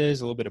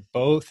weaknesses, a little bit of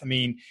both? I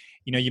mean,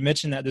 you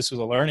mentioned that this was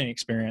a learning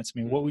experience. I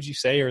mean, what would you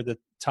say are the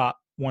top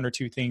 1 or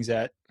 2 things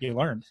that you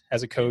learned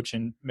as a coach,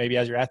 and maybe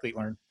as your athlete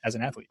learned as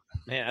an athlete?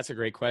 Man, that's a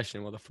great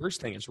question. Well, the first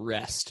thing is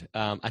rest.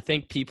 I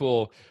think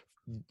people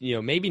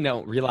maybe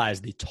don't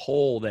realize the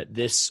toll that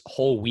this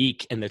whole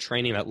week and the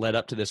training that led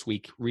up to this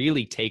week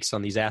really takes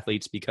on these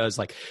athletes, because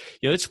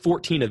it's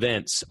 14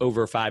 events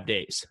over 5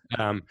 days,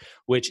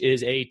 which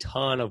is a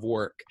ton of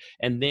work.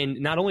 And then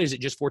not only is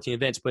it just 14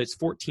 events, but it's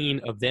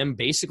 14 of them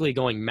basically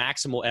going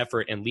maximal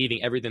effort and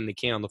leaving everything they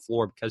can on the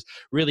floor, because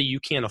really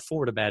you can't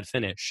afford a bad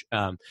finish.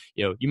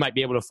 You might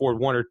be able to afford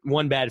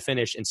one bad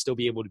finish and still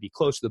be able to be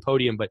close to the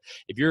podium. But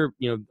if you're,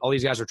 all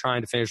these guys are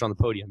trying to finish on the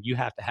podium, you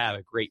have to have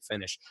a great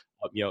finish.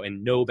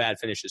 And no bad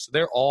finishes. So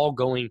they're all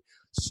going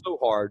so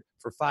hard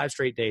for 5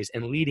 straight days,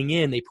 and leading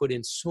in, they put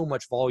in so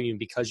much volume,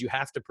 because you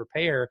have to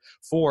prepare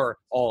for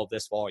all of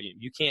this volume.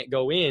 You can't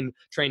go in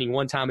training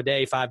 1 time a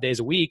day, 5 days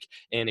a week,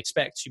 and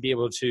expect to be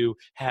able to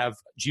have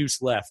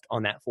juice left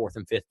on that 4th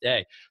and 5th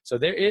day. So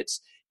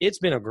it's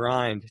been a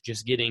grind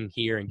just getting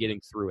here and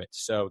getting through it.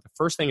 So the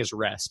first thing is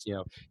rest.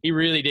 He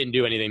really didn't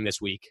do anything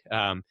this week.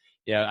 I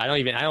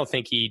don't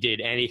think he did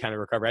any kind of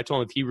recovery. I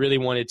told him if he really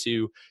wanted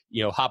to,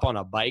 hop on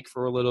a bike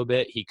for a little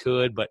bit, he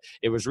could, but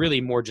it was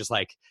really more just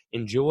like,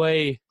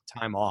 enjoy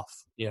time off.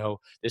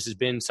 This has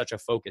been such a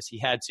focus. He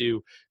had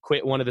to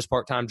quit one of his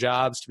part-time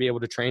jobs to be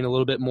able to train a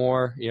little bit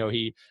more.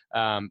 He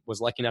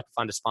was lucky enough to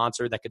find a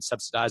sponsor that could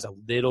subsidize a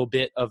little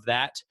bit of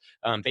that.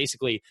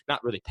 Basically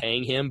not really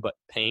paying him, but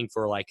paying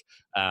for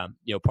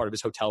part of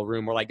his hotel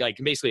room, or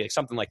basically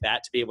something like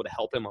that, to be able to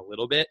help him a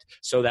little bit.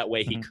 So that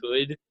way he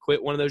could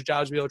quit one of those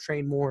jobs to be able to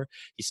train more.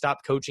 He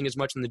stopped coaching as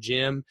much in the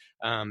gym.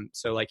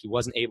 So he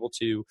wasn't able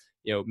to,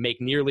 make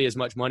nearly as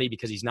much money,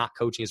 because he's not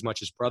coaching as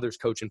much as brother's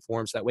coaching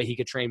for him. So that way he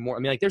could train more. I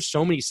mean, there's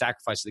so many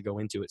sacrifices that go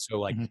into it.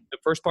 So the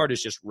first part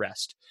is just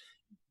rest.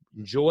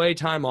 Enjoy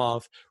time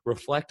off,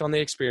 reflect on the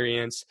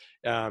experience.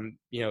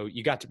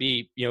 You got to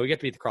be at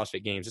the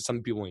CrossFit Games. It's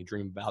something people only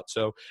dream about.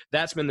 So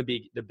that's been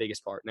the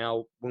biggest part.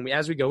 Now,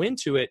 as we go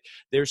into it,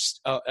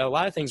 there's a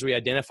lot of things we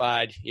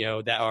identified,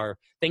 that are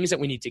things that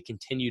we need to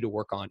continue to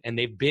work on. And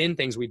they've been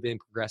things we've been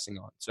progressing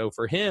on. So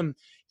for him,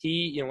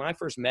 he, when I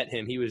first met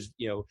him, he was,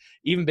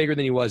 even bigger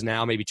than he was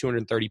now, maybe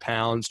 230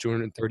 pounds,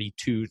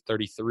 232,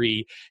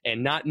 33,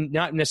 and not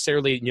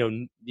necessarily,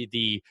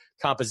 the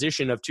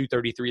composition of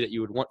 233 that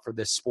you would want for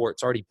this sport.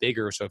 It's already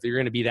bigger. So if you're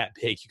going to be that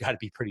big, you got to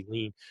be pretty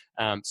lean.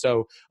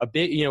 So a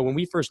bit, when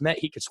we first met,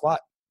 he could squat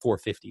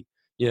 450.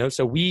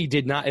 So we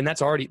did not, and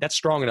that's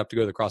strong enough to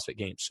go to the CrossFit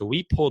Games. So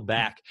we pulled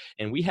back,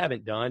 and we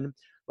haven't done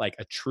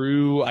a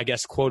true, I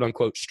guess, quote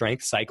unquote,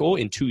 strength cycle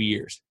in 2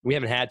 years. We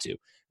haven't had to.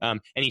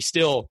 And he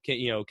still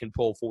can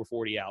pull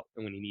 440 out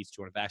when he needs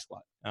to on a back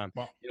squat.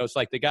 Wow. It's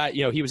like the guy,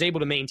 he was able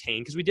to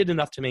maintain, because we did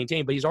enough to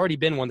maintain, but he's already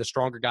been one of the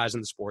stronger guys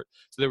in the sport.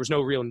 So there was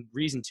no real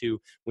reason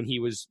to, when he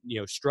was,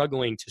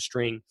 struggling to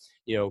string,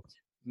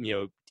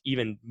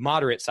 even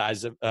moderate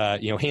size of,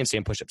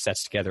 handstand push-up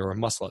sets together, or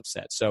muscle-up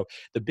sets. So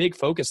the big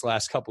focus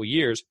last couple of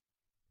years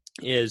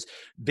is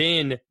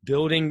been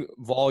building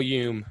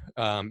volume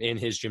in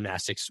his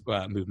gymnastics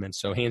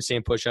movements. So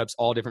handstand push-ups,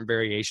 all different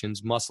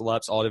variations,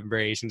 muscle-ups, all different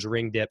variations,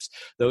 ring dips.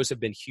 Those have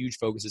been huge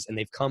focuses, and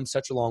they've come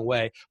such a long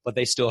way, but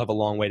they still have a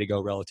long way to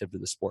go relative to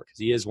the sport, because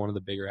he is one of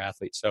the bigger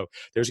athletes. So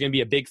there's going to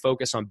be a big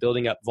focus on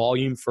building up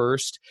volume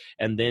first,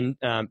 and then,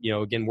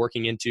 again,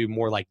 working into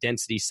more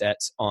density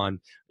sets on,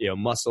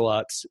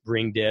 muscle-ups,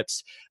 ring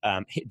dips,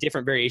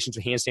 different variations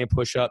of handstand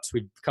push-ups.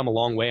 We've come a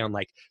long way on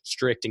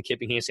strict and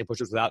kipping handstand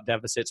push-ups without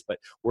deficits, but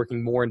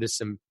working more into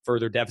some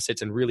further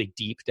deficits and really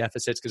deep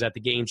deficits, because at the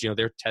games,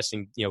 they're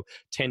testing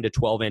 10 to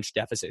 12 inch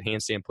deficit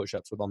handstand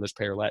push-ups with almost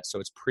parallettes, so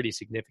it's pretty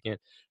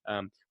significant.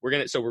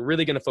 We're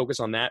really gonna focus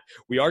on that.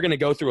 We are gonna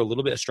go through a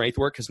little bit of strength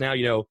work, because now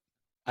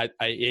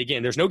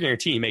again, there's no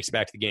guarantee he makes it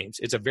back to the games.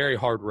 It's a very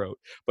hard road,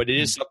 but it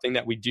is something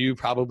that we do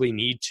probably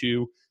need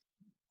to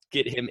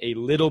get him a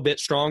little bit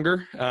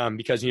stronger,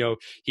 because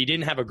he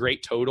didn't have a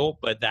great total,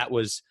 but that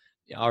was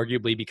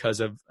arguably because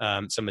of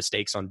some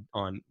mistakes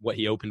on what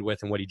he opened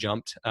with and what he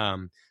jumped.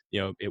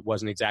 It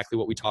wasn't exactly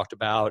what we talked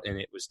about, and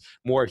it was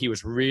more he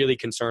was really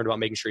concerned about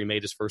making sure he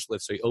made his first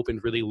lift, so he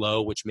opened really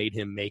low, which made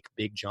him make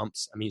big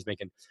jumps. I mean, he's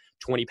making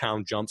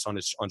 20-pound jumps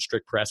on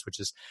strict press, which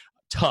is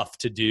tough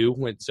to do.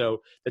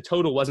 So the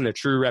total wasn't a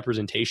true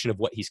representation of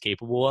what he's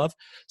capable of.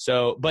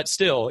 So, but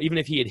still, even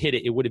if he had hit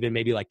it, it would have been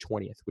maybe like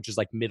 20th, which is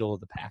like middle of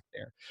the pack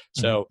there.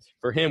 So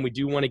for him, we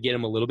do want to get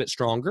him a little bit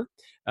stronger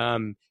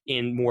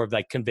in more of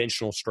like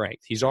conventional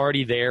strength. He's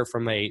already there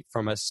from a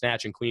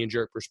snatch and clean and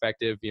jerk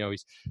perspective.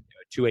 He's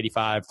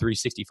 285,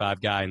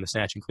 365 guy in the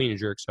snatch and clean and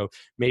jerk. So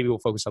maybe we'll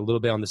focus a little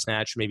bit on the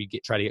snatch, maybe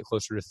try to get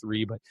closer to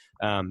 3, but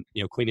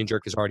clean and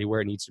jerk is already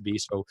where it needs to be.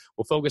 So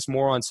we'll focus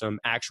more on some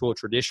actual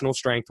traditional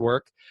strength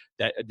work,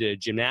 that the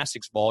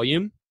gymnastics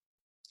volume.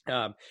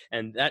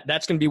 And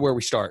that's going to be where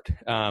we start.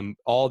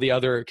 All the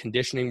other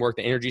conditioning work,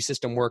 the energy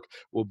system work,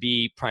 will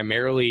be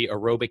primarily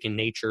aerobic in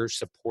nature,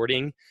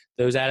 supporting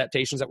those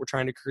adaptations that we're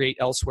trying to create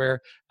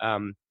elsewhere.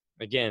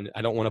 Again,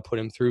 I don't want to put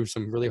him through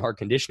some really hard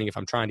conditioning if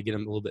I'm trying to get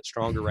him a little bit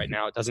stronger right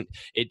now.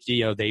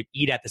 They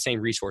eat at the same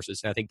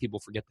resources, and I think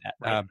people forget that.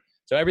 Right.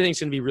 So everything's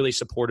going to be really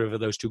supportive of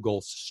those two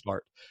goals to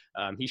start.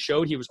 He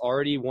showed he was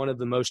already one of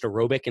the most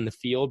aerobic in the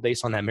field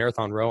based on that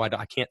marathon row.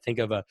 I can't think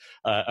of a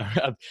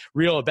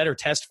better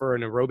test for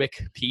an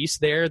aerobic piece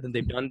there than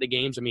they've done at the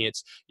games. I mean,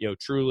 it's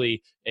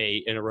truly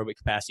an aerobic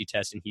capacity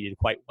test, and he did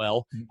quite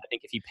well. I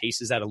think if he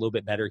paces that a little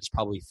bit better, he's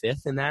probably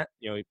 5th in that.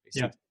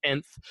 He's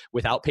 10th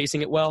without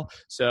pacing it well.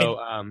 So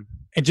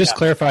and just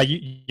clarify,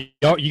 you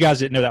guys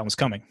didn't know that was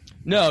coming.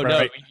 No,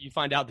 you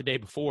find out the day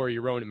before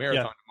you're rowing a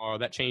marathon tomorrow.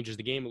 That changes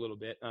the game a little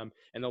bit.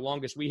 And the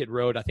longest we had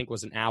rowed, I think,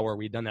 was an hour.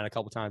 We'd done that a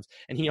couple times,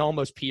 and he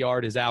almost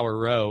PR'd his hour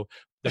row,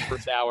 the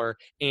first hour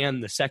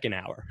and the second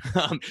hour,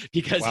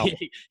 because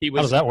he was.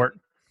 How does that work?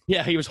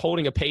 Yeah, he was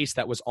holding a pace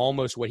that was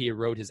almost what he had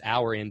rowed his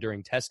hour in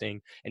during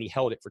testing, and he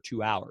held it for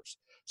 2 hours.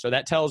 So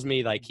that tells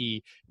me like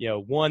he,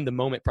 one, the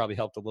moment probably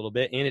helped a little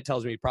bit, and it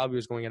tells me he probably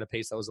was going at a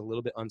pace that was a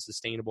little bit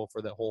unsustainable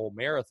for the whole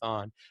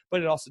marathon.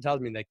 But it also tells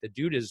me like the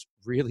dude is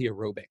really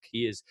aerobic.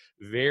 He is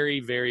very,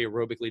 very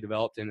aerobically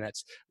developed, and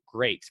that's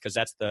great, because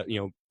that's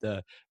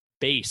the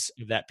base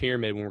of that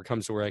pyramid when it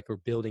comes to where we're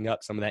building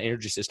up some of that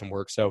energy system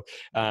work. So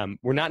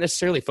we're not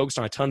necessarily focused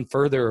on a ton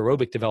further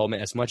aerobic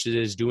development as much as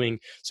it is doing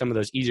some of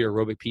those easier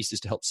aerobic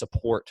pieces to help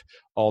support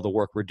all the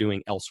work we're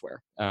doing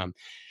elsewhere.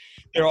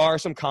 There are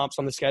some comps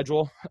on the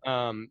schedule.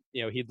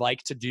 He'd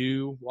like to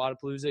do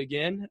Wodapalooza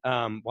again.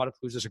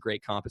 Wodapalooza is a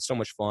great comp. It's so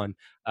much fun.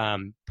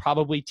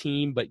 Probably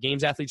team, but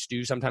games athletes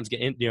do sometimes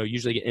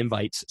usually get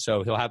invites.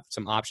 So he'll have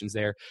some options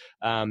there.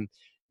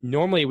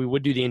 Normally we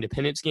would do the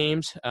Independence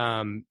Games.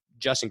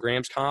 Justin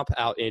Graham's comp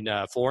out in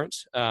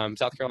Florence,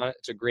 South Carolina.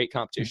 It's a great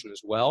competition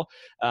as well.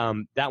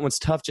 That one's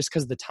tough just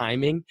because of the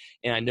timing.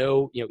 And I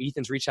know,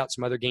 Ethan's reached out to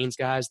some other games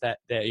guys that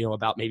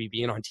about maybe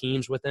being on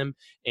teams with him.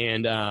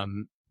 And,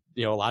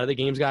 a lot of the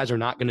games guys are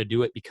not going to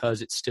do it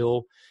because it's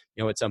still,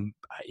 it's a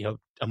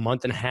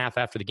month and a half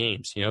after the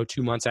games, 2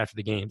 months after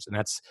the games. And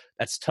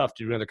that's tough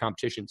to do another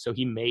competition. So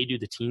he may do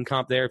the team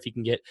comp there if he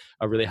can get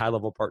a really high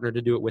level partner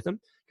to do it with him,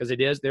 because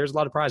there's a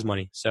lot of prize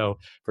money. So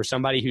for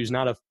somebody who's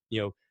not a,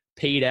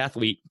 paid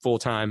athlete full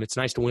time, it's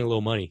nice to win a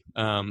little money.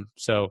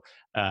 So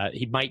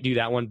he might do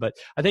that one, but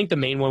I think the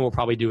main one we'll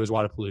probably do is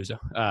Wodapalooza.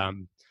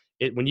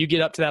 When you get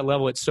up to that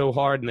level, it's so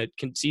hard, and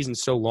the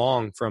season's so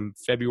long from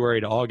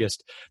February to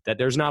August that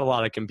there's not a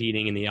lot of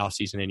competing in the off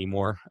season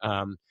anymore.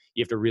 You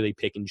have to really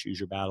pick and choose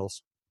your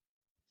battles.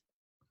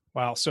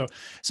 Wow. So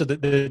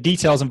the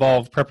details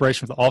involve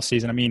preparation for the off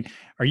season. I mean,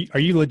 are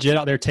you legit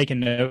out there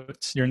taking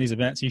notes during these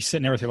events? Are you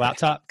sitting there with your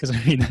laptop? Because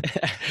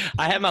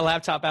I have my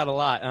laptop out a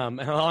lot. And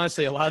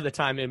honestly, a lot of the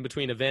time in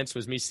between events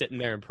was me sitting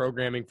there and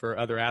programming for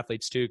other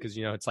athletes too. Because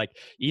it's like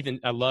Ethan.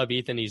 I love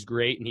Ethan. He's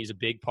great, and he's a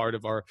big part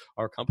of our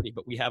company.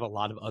 But we have a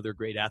lot of other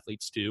great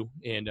athletes too,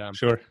 and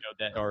sure,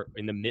 that are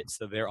in the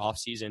midst of their off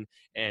season,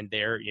 and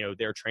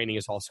their training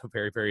is also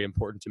very, very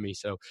important to me.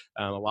 So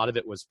a lot of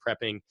it was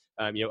prepping.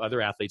 Other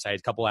athletes. I had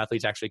a couple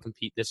athletes actually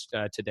compete this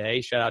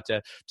today. Shout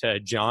out to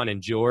John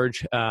and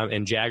George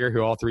and Jagger,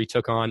 who all three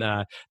took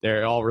on.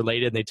 They're all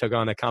related. They took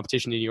on a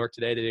competition in New York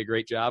today. They did a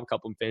great job. A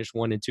couple of them finished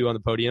 1 and 2 on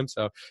the podium.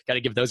 So got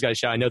to give those guys a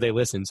shout. I know they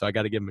listen, so I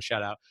got to give them a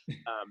shout out.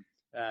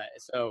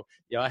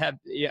 I have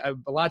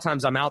a lot of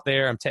times I'm out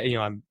there.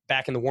 I'm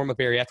back in the warm up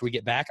area after we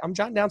get back. I'm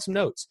jotting down some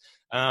notes,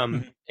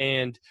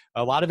 and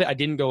a lot of it I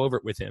didn't go over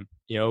it with him.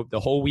 The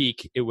whole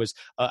week it was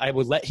I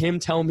would let him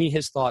tell me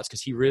his thoughts,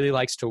 because he really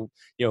likes to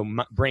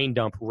brain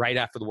dump right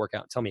after the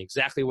workout, tell me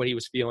exactly what he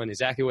was feeling,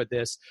 exactly what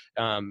this.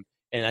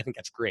 And I think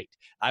that's great.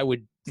 I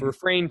would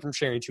refrain from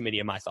sharing too many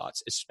of my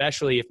thoughts,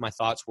 especially if my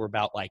thoughts were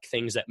about like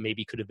things that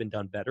maybe could have been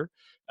done better.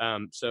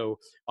 So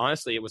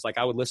honestly, it was like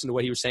I would listen to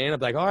what he was saying. I'd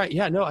be like, all right,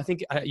 yeah, no, I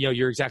think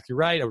you're exactly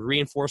right. I would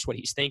reinforce what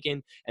he's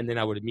thinking, and then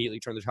I would immediately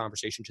turn the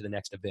conversation to the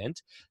next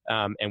event,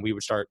 and we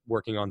would start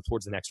working on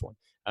towards the next one.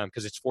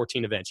 Because it's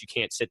 14 events. You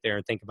can't sit there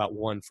and think about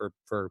one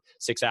for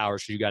 6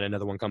 hours because you got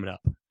another one coming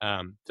up.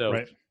 So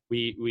right.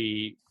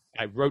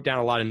 I wrote down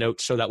a lot of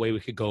notes so that way we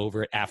could go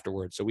over it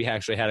afterwards. So we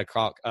actually had a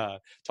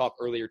talk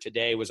earlier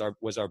today was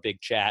our big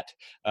chat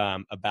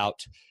about,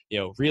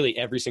 really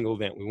every single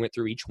event. We went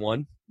through each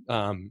one,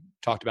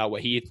 talked about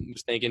what he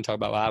was thinking, talked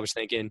about what I was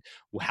thinking,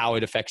 how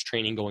it affects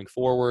training going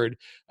forward,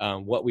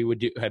 what we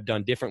would have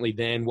done differently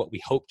then, what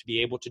we hope to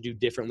be able to do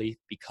differently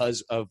because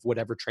of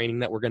whatever training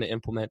that we're going to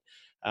implement.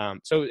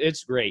 So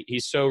it's great.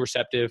 He's so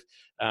receptive.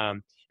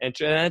 And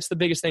that's the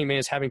biggest thing, man,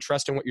 is having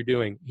trust in what you're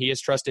doing. He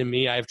has trust in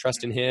me. I have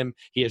trust in him.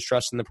 He has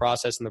trust in the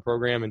process and the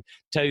program. And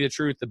to tell you the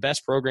truth, the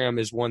best program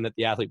is one that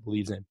the athlete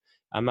believes in.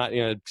 I'm not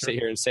going to sit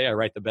here and say I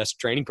write the best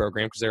training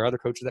program because there are other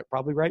coaches that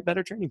probably write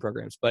better training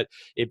programs. But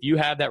if you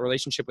have that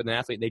relationship with an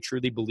athlete, they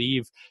truly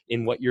believe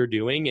in what you're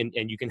doing, and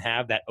you can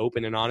have that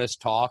open and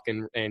honest talk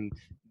and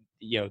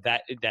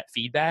that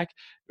feedback,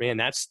 man,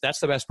 that's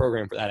the best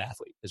program for that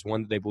athlete, is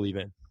one that they believe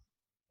in.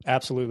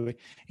 Absolutely.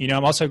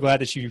 I'm also glad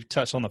that you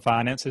touched on the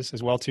finances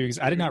as well too, because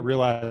I did not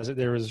realize that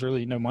there was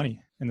really no money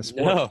in the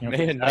sport. No,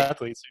 man.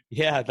 Athletes.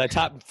 Yeah, the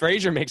top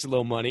Fraser makes a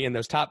little money, and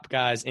those top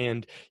guys,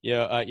 and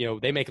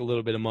they make a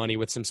little bit of money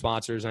with some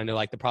sponsors. I know,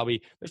 like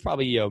there's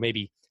probably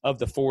maybe of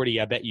the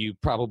 40, I bet you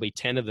probably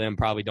 10 of them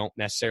probably don't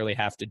necessarily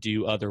have to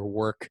do other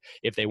work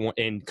if they want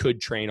and could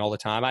train all the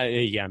time.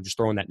 I'm just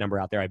throwing that number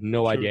out there. I have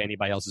no idea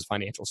anybody else's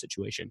financial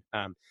situation.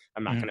 I'm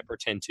not going to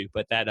pretend to,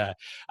 but that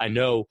I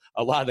know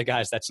a lot of the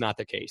guys that's not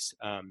the case.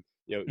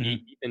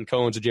 Ethan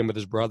Cohen's a gym with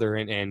his brother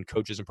and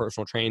coaches and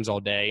personal trains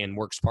all day and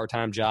works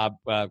part-time job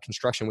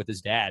construction with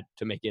his dad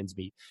to make ends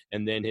meet.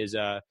 And then his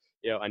I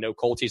know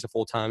Colty's a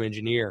full-time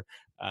engineer.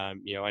 I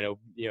know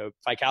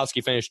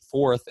Fikowski finished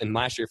 4th and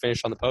last year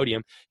finished on the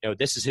podium.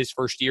 This is his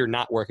first year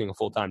not working a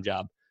full-time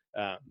job.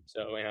 And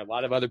a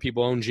lot of other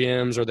people own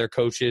gyms or their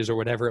coaches or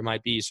whatever it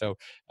might be. So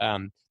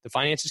the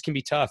finances can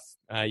be tough.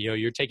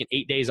 You're taking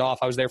 8 days off.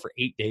 I was there for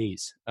 8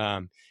 days.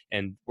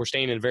 And we're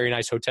staying in a very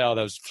nice hotel.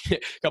 That was a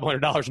couple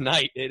 $100 a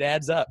night. It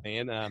adds up,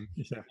 man.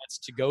 That's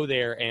to go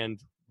there and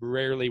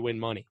rarely win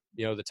money.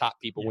 The top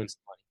people win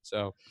some money.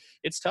 So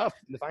it's tough.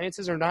 The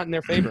finances are not in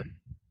their favor.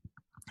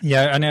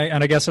 Yeah, and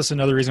I guess that's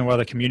another reason why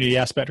the community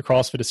aspect of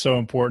CrossFit is so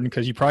important,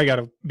 because you probably got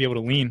to be able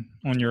to lean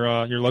on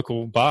your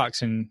local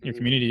box and your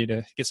community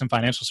to get some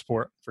financial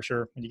support for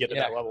sure when you get to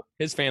that level.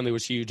 His family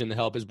was huge in the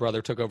help. His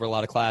brother took over a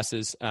lot of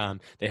classes.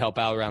 They help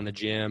out around the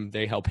gym.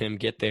 They help him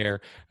get there.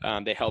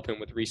 They help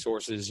him with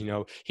resources.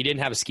 He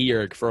didn't have a ski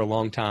erg for a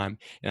long time,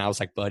 and I was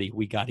like, buddy,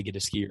 we got to get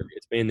a ski erg.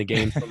 It's been in the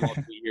game for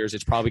multiple years.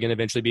 It's probably going to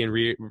eventually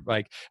be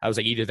I was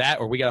like, either that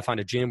or we got to find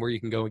a gym where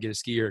you can go and get a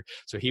ski erg.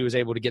 So he was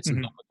able to get some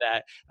help with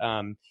that.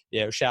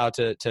 Shout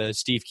out to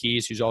Steve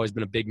Keys, who's always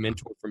been a big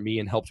mentor for me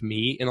and helped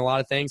me in a lot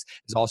of things.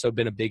 Has also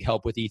been a big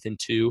help with Ethan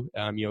too.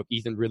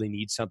 Ethan really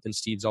needs something.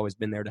 Steve's always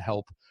been there to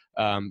help.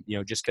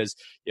 Just because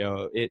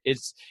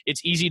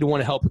it's easy to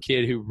want to help a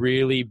kid who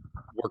really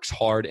works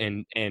hard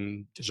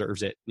and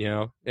deserves it.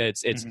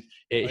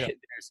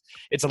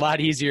 It's a lot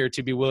easier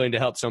to be willing to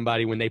help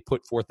somebody when they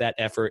put forth that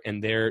effort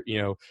and they're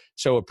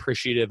so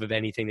appreciative of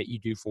anything that you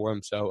do for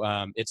them. So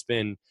it's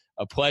been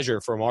a pleasure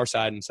from our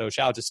side. And so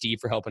shout out to Steve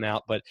for helping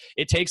out, but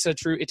it takes a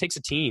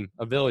team,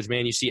 a village,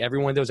 man. You see every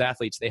one of those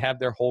athletes, they have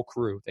their whole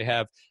crew.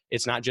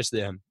 It's not just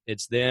them,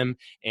 it's them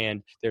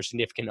and their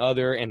significant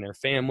other and their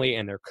family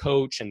and their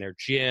coach and their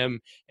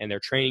gym and their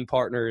training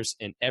partners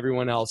and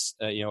everyone else,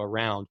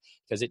 around,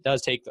 because it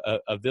does take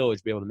a village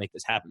to be able to make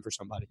this happen for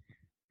somebody.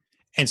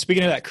 And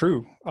speaking of that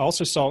crew, I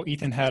also saw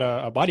Ethan had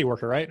a body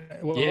worker, right?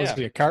 Was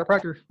he a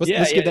chiropractor? Let's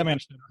get that man.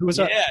 Who was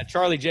that? Yeah,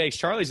 Charlie Jakes.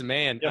 Charlie's a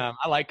man. Yep.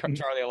 I like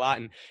Charlie a lot.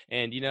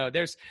 And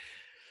there's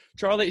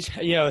Charlie,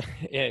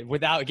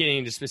 without getting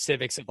into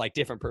specifics of like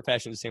different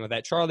professions, thing like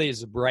that, Charlie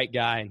is a bright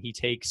guy and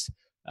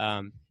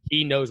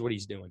he knows what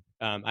he's doing.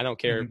 I don't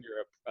care if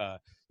you're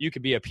you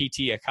could be a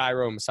PT, a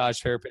chiro, massage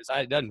therapist.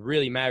 It doesn't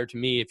really matter to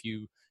me if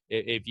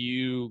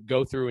you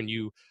go through and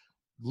you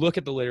look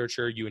at the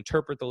literature, you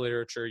interpret the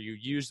literature, you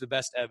use the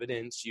best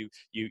evidence, you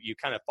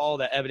kind of follow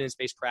that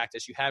evidence-based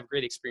practice, you have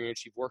great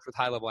experience, you've worked with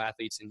high-level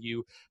athletes, and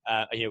you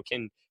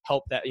can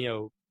help that,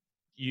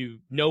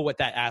 what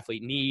that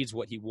athlete needs,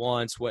 what he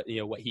wants, what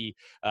he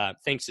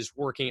thinks is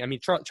working. I mean,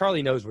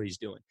 Charlie knows what he's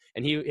doing,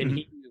 and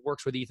he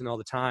works with Ethan all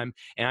the time,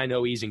 and I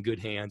know he's in good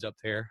hands up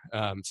there.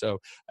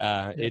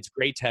 It's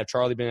great to have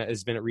Charlie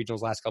has been at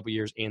regionals last couple of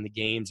years and the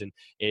games, and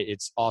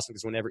it's awesome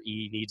because whenever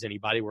he needs any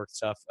body work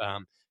stuff,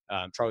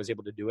 Charlie's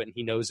able to do it, and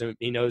he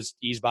knows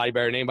E's body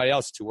better than anybody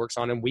else who works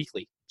on him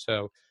weekly.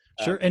 So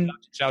sure. And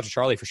shout out to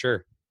Charlie for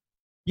sure.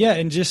 Yeah.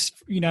 And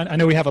just, I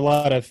know we have a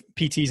lot of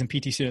PTs and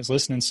PT students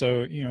listening.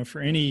 So,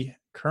 for any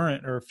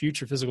current or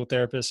future physical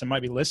therapists that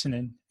might be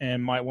listening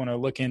and might want to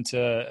look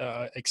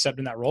into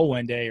accepting that role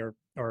one day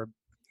or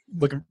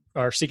looking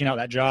or seeking out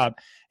that job,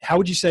 how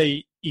would you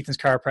say Ethan's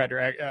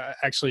chiropractor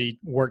actually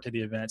worked at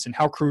the events, and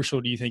how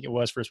crucial do you think it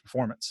was for his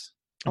performance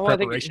and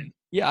preparation?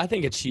 I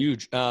think it's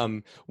huge.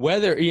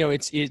 Whether,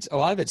 it's a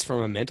lot of it's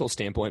from a mental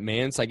standpoint,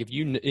 man. It's like if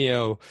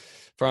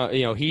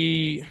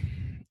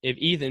if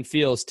Ethan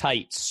feels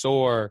tight,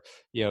 sore,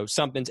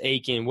 something's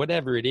aching,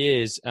 whatever it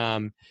is,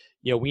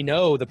 we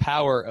know the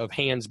power of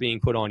hands being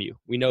put on you.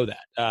 We know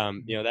that.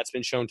 That's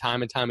been shown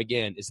time and time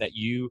again, is that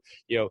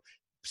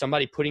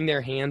somebody putting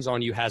their hands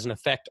on you has an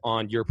effect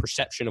on your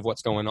perception of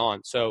what's going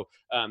on. So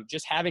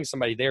just having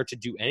somebody there to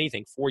do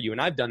anything for you,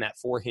 and I've done that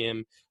for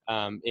him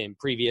in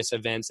previous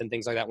events and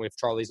things like that, when if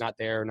Charlie's not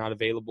there or not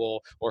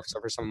available, or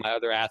for some of my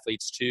other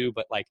athletes too.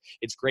 But like,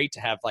 it's great to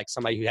have like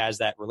somebody who has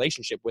that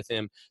relationship with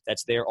him,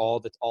 that's there all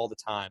the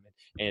time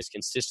and is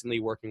consistently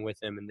working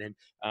with him. And then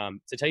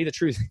to tell you the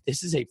truth,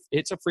 it's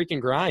a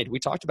freaking grind. We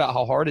talked about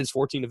how hard it is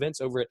 14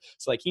 events over it.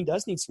 So like, he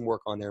does need some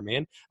work on there,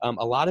 man.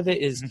 A lot of it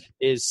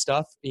is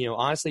stuff,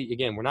 honestly,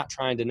 again, we're not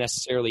trying to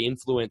necessarily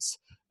influence,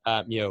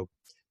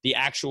 the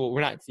actual,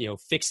 we're not,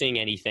 fixing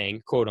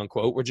anything, quote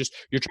unquote.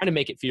 You're trying to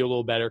make it feel a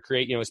little better,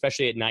 create,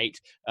 especially at night,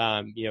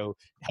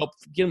 help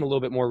get him a little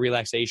bit more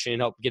relaxation,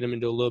 help get him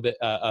into a little bit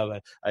of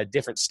a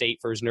different state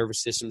for his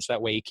nervous system. So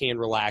that way he can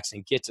relax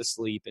and get to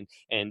sleep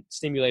and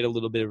stimulate a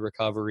little bit of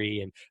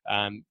recovery.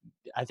 And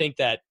I think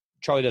that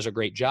Charlie does a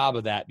great job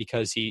of that,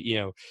 because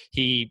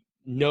he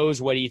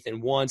knows what Ethan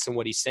wants and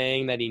what he's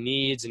saying that he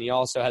needs. And he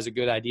also has a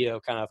good idea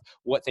of kind of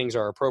what things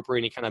are appropriate.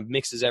 And he kind of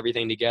mixes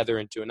everything together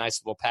into a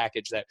nice little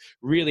package that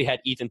really had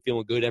Ethan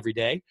feeling good every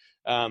day.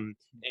 And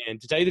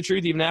to tell you the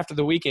truth, even after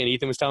the weekend,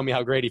 Ethan was telling me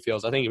how great he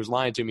feels. I think he was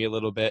lying to me a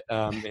little bit.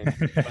 But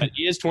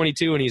he is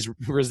 22 and he's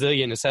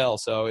resilient as hell.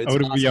 So it's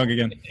awesome. Be young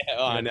again.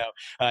 Yeah, I know.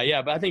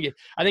 But I think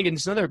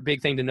it's another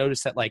big thing to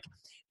notice that, like,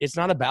 it's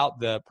not about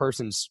the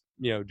person's,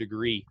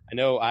 degree. I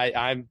know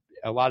I'm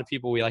a lot of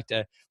people, we like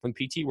to, from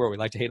PT world, we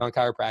like to hate on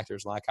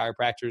chiropractors. A lot of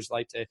chiropractors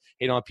like to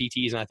hate on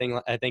PTs. And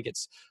I think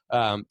it's,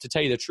 to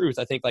tell you the truth,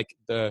 I think like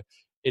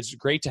it's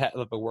great to have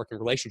a working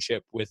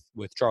relationship with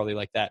Charlie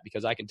like that,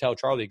 because I can tell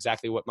Charlie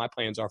exactly what my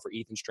plans are for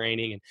Ethan's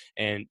training,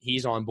 and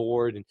he's on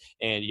board.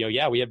 And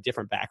we have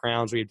different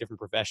backgrounds, we have different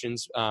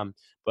professions,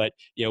 but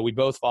we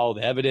both follow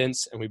the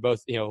evidence, and we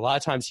both, a lot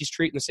of times he's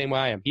treating the same way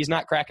I am. He's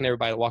not cracking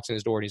everybody that walks in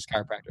his door and he's a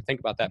chiropractor. Think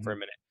about that for a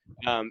minute.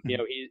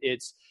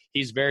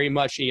 He's very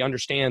much, he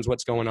understands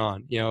what's going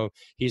on.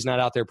 He's not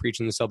out there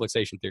preaching the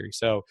subluxation theory.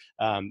 So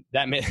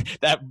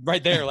that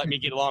right there, let me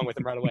get along with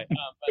him right away.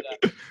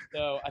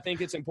 So I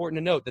think it's important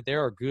to note that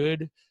there are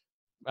good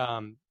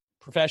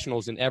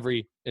professionals in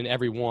every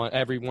one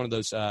of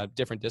those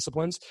different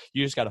disciplines.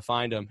 You just got to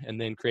find them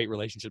and then create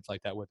relationships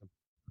like that with them.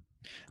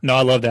 No,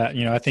 I love that.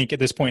 I think at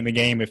this point in the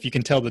game, if you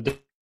can tell the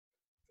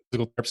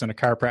physical therapist and a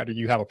chiropractor,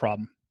 you have a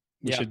problem.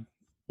 We should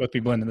both be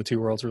blending the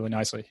two worlds really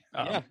nicely.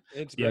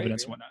 It's the great,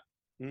 evidence and whatnot.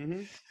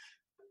 Mm-hmm.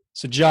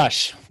 So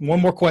Josh,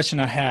 one more question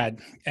I had,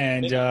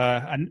 and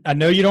I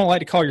know you don't like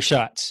to call your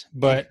shots,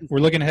 but we're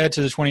looking ahead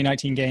to the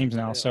 2019 games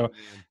now. So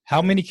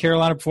how many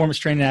Carolina performance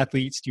training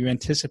athletes do you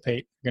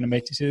anticipate are going to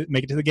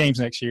make it to the games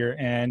next year?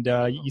 And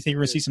you think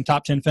we're going to see some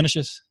top 10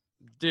 finishes?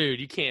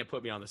 Dude, you can't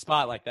put me on the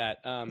spot like that.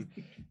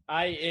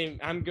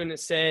 I'm going to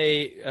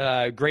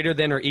say greater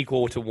than or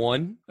equal to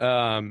 1,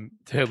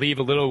 to leave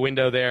a little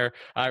window there.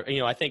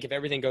 I think if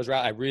everything goes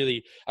right, I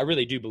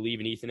really do believe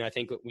in Ethan. I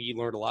think we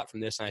learned a lot from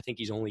this, and I think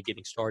he's only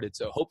getting started.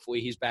 So hopefully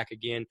he's back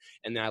again.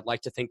 And I'd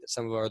like to think that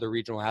some of our other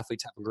regional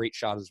athletes have a great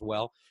shot as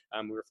well.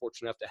 We were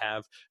fortunate enough to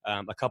have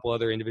a couple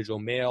other individual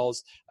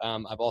males.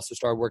 I've also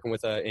started working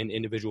with an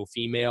individual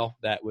female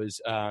that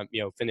was,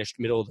 finished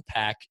middle of the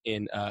pack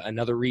in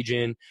another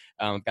region.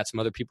 We've got some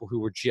other people who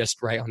were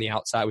just right on the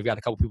outside. We've got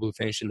a couple people who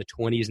finished in the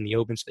 20s in the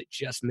Open, so they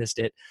just missed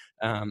it.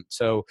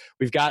 So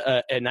we've got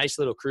a nice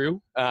little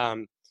crew.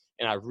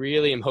 And I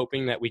really am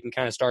hoping that we can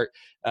kind of start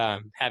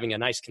having a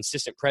nice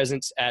consistent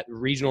presence at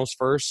regionals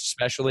first,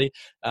 especially.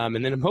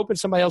 And then I'm hoping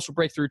somebody else will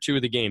break through 2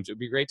 of the games. It would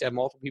be great to have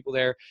multiple people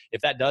there.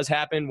 If that does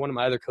happen, one of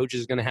my other coaches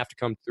is going to have to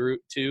come through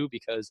too,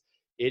 because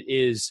it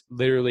is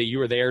literally, you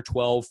are there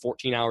 12,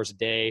 14 hours a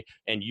day,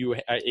 and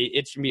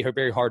it's going to be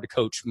very hard to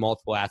coach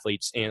multiple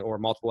athletes or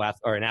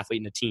an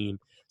athlete in a team.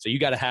 So you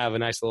got to have a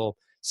nice little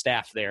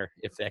staff there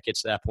if that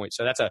gets to that point.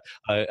 So that's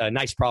a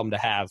nice problem to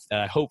have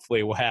that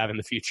hopefully we'll have in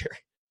the future.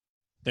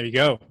 There you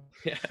go.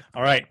 Yeah.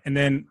 All right. And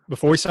then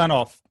before we sign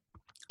off,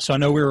 so I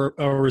know we're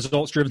a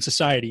results-driven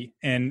society,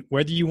 and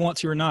whether you want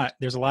to or not,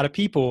 there's a lot of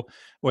people,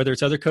 whether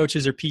it's other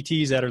coaches or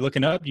PTs, that are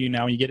looking up to you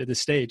now when you get to this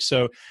stage.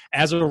 So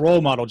as a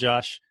role model,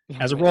 Josh,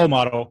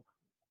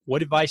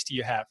 what advice do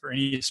you have for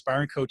any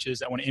aspiring coaches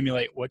that want to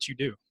emulate what you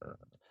do?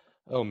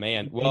 Oh,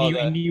 man. Well,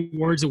 any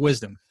words of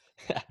wisdom?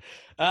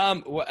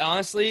 Well,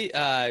 honestly,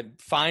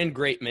 find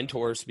great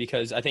mentors,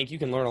 because I think you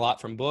can learn a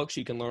lot from books.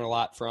 You can learn a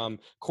lot from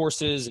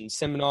courses and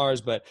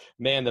seminars, but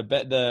man,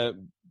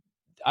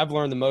 I've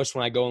learned the most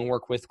when I go and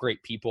work with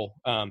great people.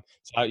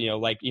 So,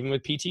 like even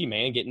with PT,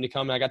 man, getting to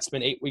come, and I got to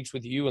spend 8 weeks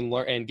with you and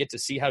learn and get to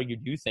see how you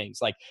do things.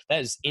 Like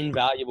that is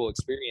invaluable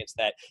experience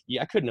that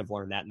I couldn't have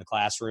learned that in the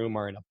classroom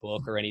or in a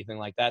book or anything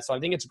like that. So I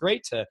think it's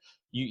great to,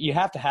 you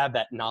have to have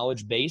that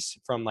knowledge base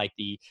from like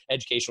the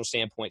educational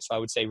standpoint. So I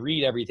would say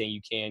read everything you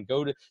can.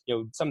 Go to,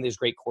 some of these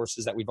great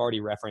courses that we've already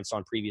referenced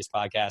on previous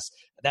podcasts.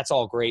 That's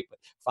all great, but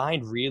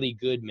find really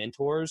good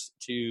mentors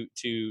to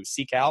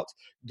seek out.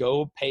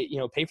 Go pay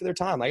for their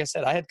time. Like I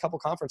said, I had a couple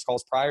conference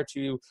calls prior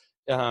to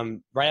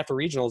right after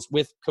regionals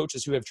with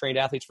coaches who have trained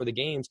athletes for the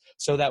games.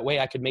 So that way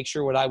I could make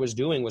sure what I was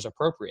doing was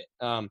appropriate.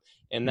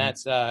 And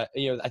that's, I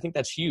think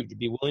that's huge.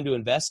 Be willing to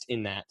invest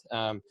in that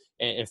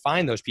and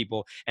find those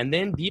people, and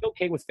then be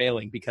okay with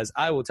failing, because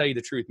I will tell you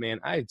the truth, man.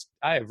 I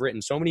have written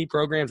so many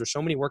programs or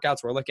so many workouts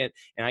where I look at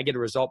and I get a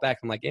result back.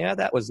 I'm like, yeah,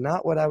 that was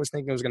not what I was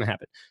thinking was going to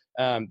happen.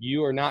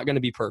 You are not going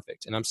to be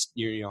perfect. And I'm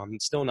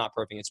still not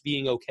perfect. It's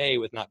being okay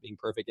with not being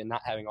perfect and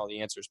not having all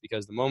the answers,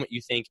 because the moment you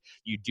think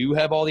you do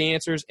have all the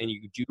answers and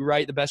you do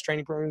write the best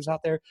training programs out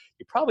there,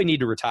 you probably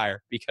need to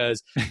retire,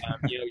 because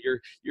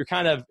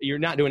you're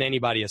not doing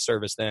anybody a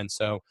service then.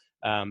 So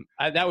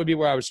that would be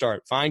where I would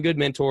start. Find good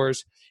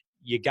mentors.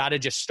 You got to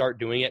just start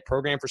doing it.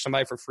 Program for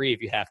somebody for free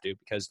if you have to,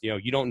 because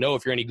you don't know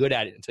if you're any good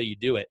at it until you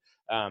do it.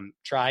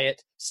 Try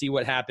it, see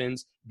what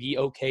happens. Be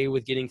okay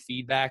with getting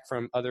feedback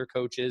from other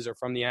coaches or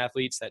from the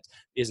athletes that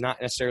is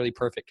not necessarily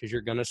perfect, because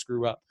you're going to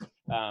screw up.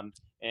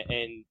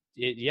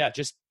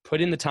 Just put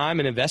in the time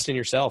and invest in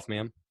yourself,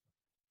 man.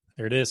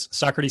 There it is.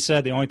 Socrates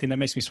said, the only thing that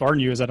makes me smarter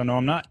than you is I don't know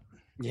I'm not.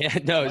 Yeah,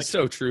 no, it's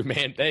so true,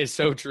 man. That is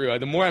so true.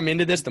 The more I'm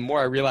into this, the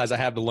more I realize I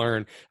have to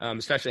learn,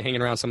 especially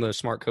hanging around some of those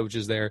smart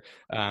coaches there.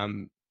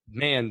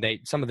 Man,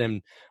 some of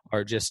them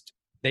are just,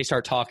 they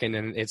start talking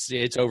and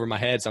it's over my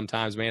head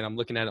sometimes, man. I'm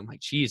looking at them like,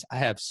 geez, I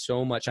have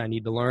so much I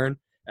need to learn.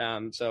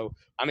 So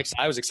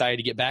I was excited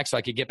to get back so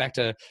I could get back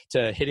to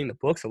hitting the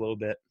books a little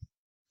bit.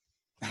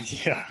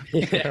 Yeah.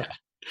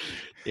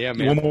 Yeah,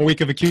 man. One more week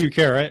of acute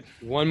care, right?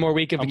 One more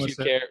week of acute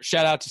care.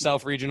 Shout out to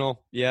Self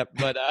Regional. Yep.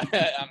 But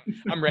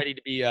I'm ready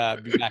to be back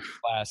in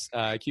class.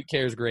 Acute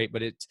care is great,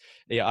 but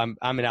I'm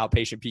an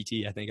outpatient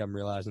PT, I think I'm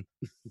realizing.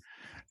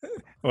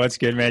 Well, that's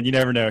good, man. You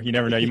never know. You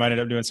might end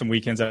up doing some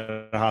weekends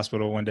at a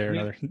hospital one day or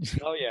another.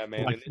 Oh, yeah,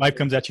 man. Life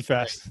comes at you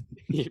fast.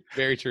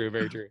 Very true.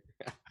 Very true.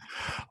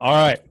 All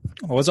right.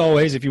 Well, as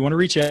always, if you want to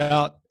reach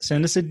out,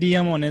 send us a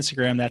DM on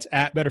Instagram. That's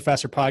at Better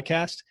Faster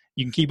Podcast.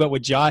 You can keep up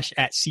with Josh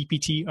at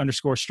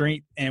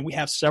CPT_strength. And we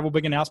have several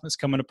big announcements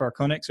coming up our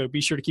clinic. So be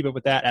sure to keep up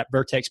with that at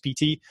Vertex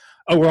PT.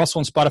 Oh, we're also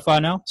on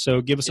Spotify now.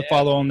 So give us a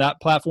follow on that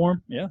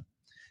platform. Yeah.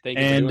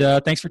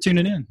 Thanks for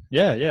tuning in.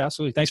 Yeah,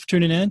 absolutely. Thanks for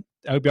tuning in.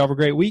 I hope you all have a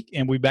great week,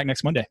 and we'll be back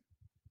next Monday.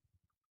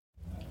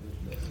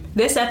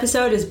 This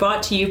episode is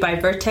brought to you by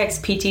Vertex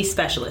PT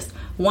Specialist.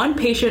 1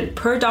 patient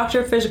per doctor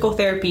of physical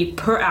therapy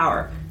per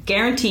hour.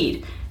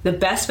 Guaranteed. The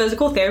best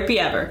physical therapy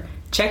ever.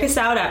 Check us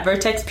out at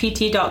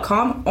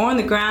vertexpt.com or on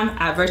the gram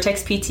at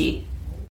vertexpt.